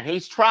out, and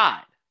he's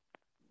tried.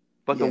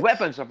 But the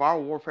weapons of our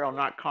warfare are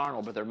not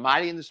carnal, but they're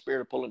mighty in the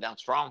spirit of pulling down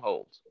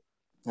strongholds.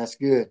 That's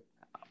good.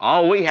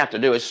 All we have to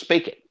do is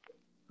speak it.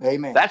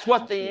 Amen. That's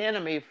what the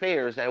enemy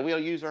fears, that we'll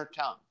use our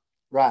tongue.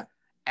 Right.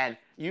 And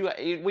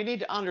we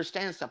need to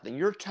understand something.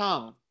 Your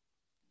tongue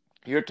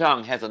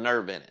has a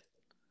nerve in it.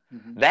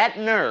 Mm-hmm. That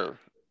nerve,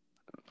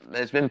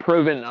 it's been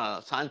proven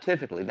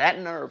scientifically, that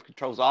nerve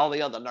controls all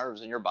the other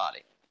nerves in your body.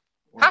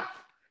 Wow.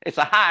 It's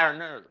a higher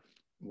nerve.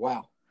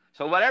 Wow.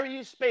 So whatever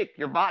you speak,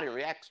 your body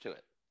reacts to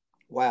it.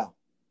 Wow.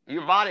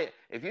 Your body,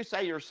 if you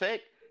say you're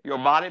sick, your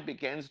body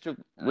begins to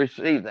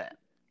receive that.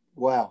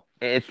 Wow.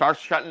 It starts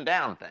shutting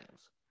down things.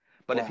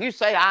 But if you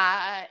say,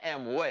 I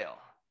am well,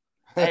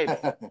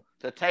 able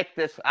to take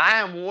this,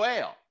 I am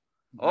well.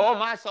 Oh,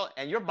 my soul.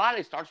 And your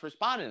body starts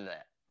responding to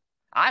that.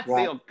 I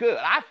feel good.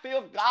 I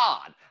feel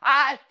God.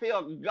 I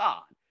feel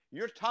God.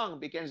 Your tongue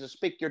begins to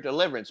speak your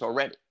deliverance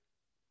already.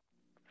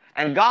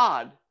 And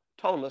God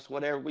told us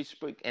whatever we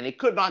speak. And he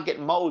could not get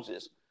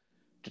Moses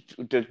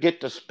to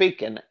get to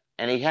speaking,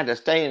 and he had to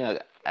stay in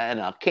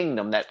a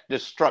kingdom that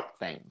destruct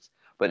things.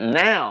 But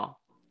now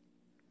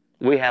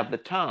we have the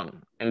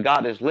tongue, and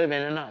God is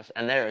living in us,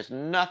 and there is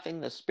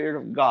nothing the Spirit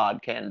of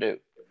God can do.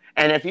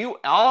 And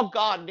all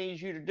God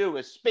needs you to do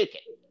is speak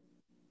it.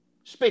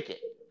 Speak it.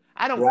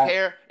 I don't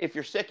care if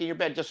you're sick in your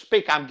bed. Just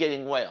speak, I'm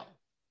getting well.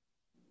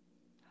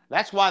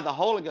 That's why the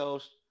Holy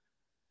Ghost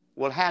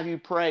will have you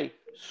pray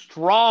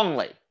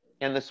strongly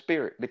in the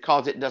Spirit,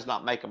 because it does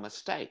not make a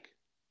mistake.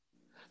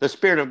 The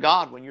Spirit of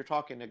God, when you're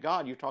talking to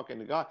God, you're talking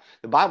to God.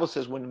 The Bible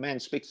says when a man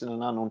speaks in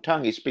an unknown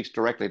tongue, he speaks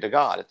directly to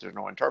God if there's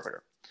no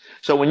interpreter.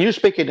 So when you're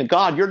speaking to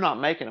God, you're not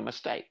making a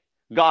mistake.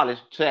 God is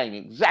saying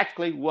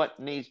exactly what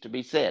needs to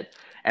be said.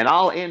 And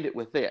I'll end it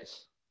with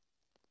this.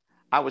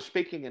 I was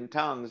speaking in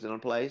tongues in a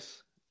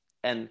place,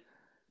 and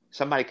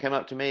somebody came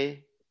up to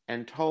me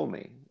and told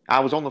me. I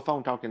was on the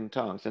phone talking in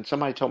tongues, and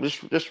somebody told me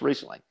just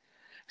recently.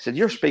 Said,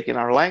 "You're speaking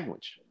our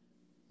language."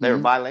 They're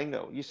Mm-hmm.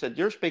 bilingual. You said,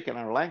 "You're speaking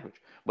our language,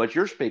 but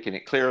you're speaking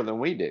it clearer than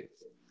we do."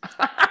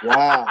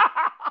 Wow.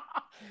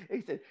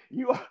 He said,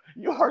 you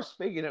are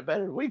speaking it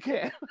better than we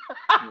can."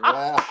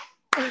 Wow.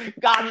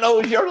 God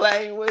knows your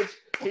language.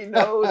 He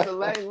knows the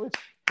language.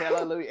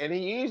 Hallelujah. And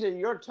he uses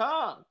your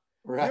tongue.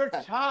 Right. Your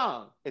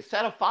tongue is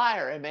set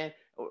afire, amen,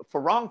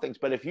 for wrong things.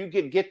 But if you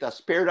get the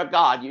Spirit of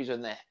God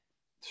using that.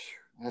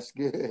 That's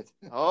good.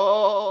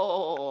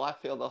 Oh, I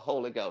feel the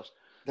Holy Ghost.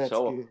 That's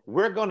so good.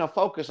 We're going to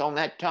focus on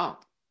that tongue.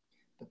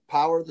 The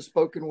power of the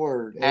spoken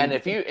word. And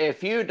Amen.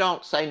 if you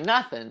don't say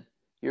nothing,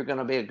 you're going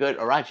to be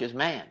a righteous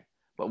man.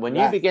 But when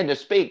you Right. begin to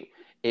speak,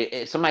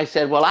 somebody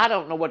said, "Well, I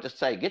don't know what to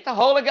say." Get the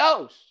Holy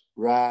Ghost.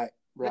 Right.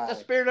 Get the Right.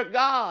 Spirit of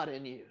God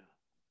in you.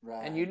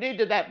 Right. And you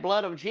needed that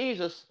blood of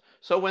Jesus,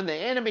 so when the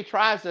enemy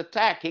tries to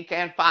attack, he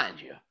can't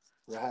find you.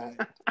 Right.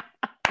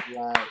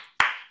 Right.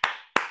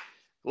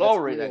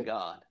 Glory to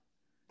God.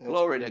 That's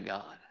Glory good. to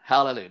God.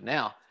 Hallelujah.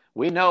 Now,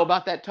 we know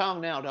about that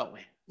tongue now, don't we?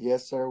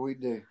 Yes, sir, we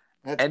do.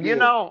 That's And good.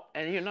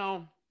 you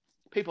know,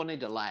 people need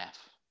to laugh.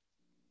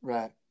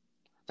 Right.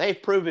 They've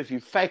proved if you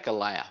fake a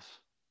laugh,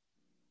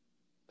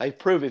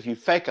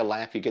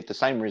 you get the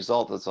same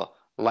result as a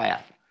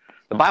laugh.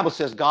 The Bible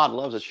says God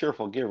loves a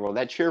cheerful giver. Well,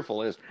 that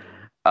cheerful is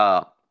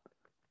uh,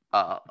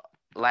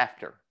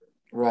 laughter.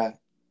 Right.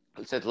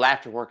 It says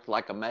laughter works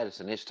like a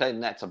medicine. It's saying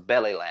that's a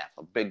belly laugh,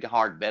 a big,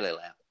 hard belly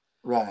laugh.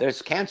 Right.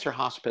 There's cancer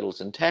hospitals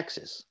in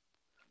Texas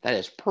that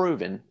has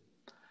proven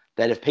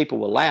that if people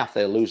will laugh,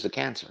 they'll lose the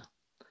cancer.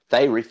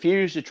 They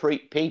refuse to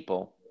treat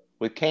people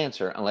with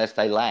cancer unless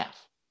they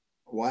laugh.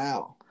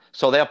 Wow.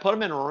 So they'll put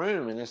them in a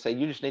room and they'll say,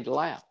 "You just need to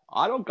laugh."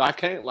 I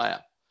can't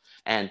laugh.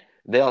 And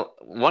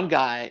one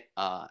guy,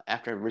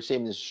 after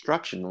receiving this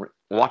instruction,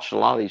 watched a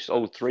lot of these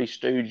old Three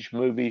Stooge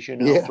movies,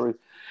 Yeah.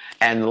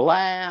 and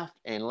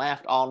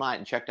laughed all night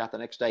and checked out the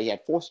next day. He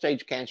had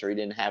 4th-stage cancer. He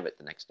didn't have it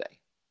the next day.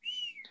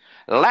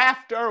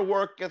 Laughter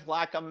worketh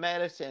like a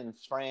medicine,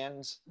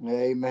 friends.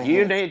 Amen.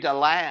 You need to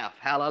laugh.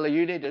 Hallelujah.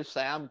 You need to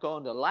say, "I'm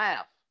going to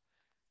laugh."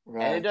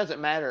 Right. And it doesn't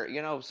matter.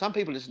 Some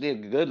people just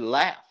need a good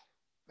laugh.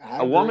 I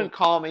A agree. woman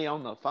called me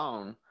on the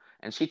phone,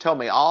 and she told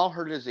me all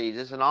her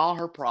diseases and all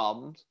her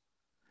problems.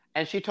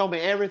 And she told me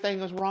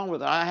everything was wrong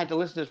with her. I had to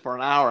listen to this for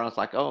an hour. And I was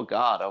like, "Oh,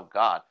 God, oh,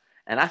 God."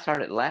 And I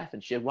started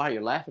laughing. She said, "Why are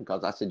you laughing?"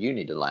 Because I said, "You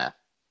need to laugh."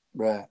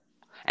 Right.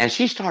 And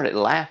she started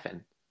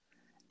laughing.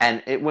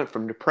 And it went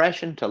from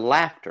depression to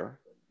laughter.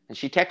 And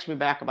she texted me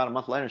back about a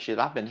month later and she said,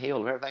 "I've been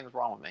healed. Everything's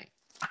wrong with me."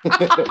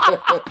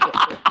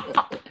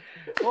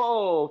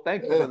 Oh,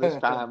 thank you for this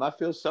time. I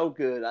feel so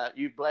good.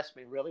 You blessed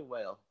me really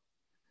well.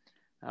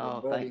 Oh,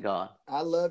 Well, buddy, thank God. I love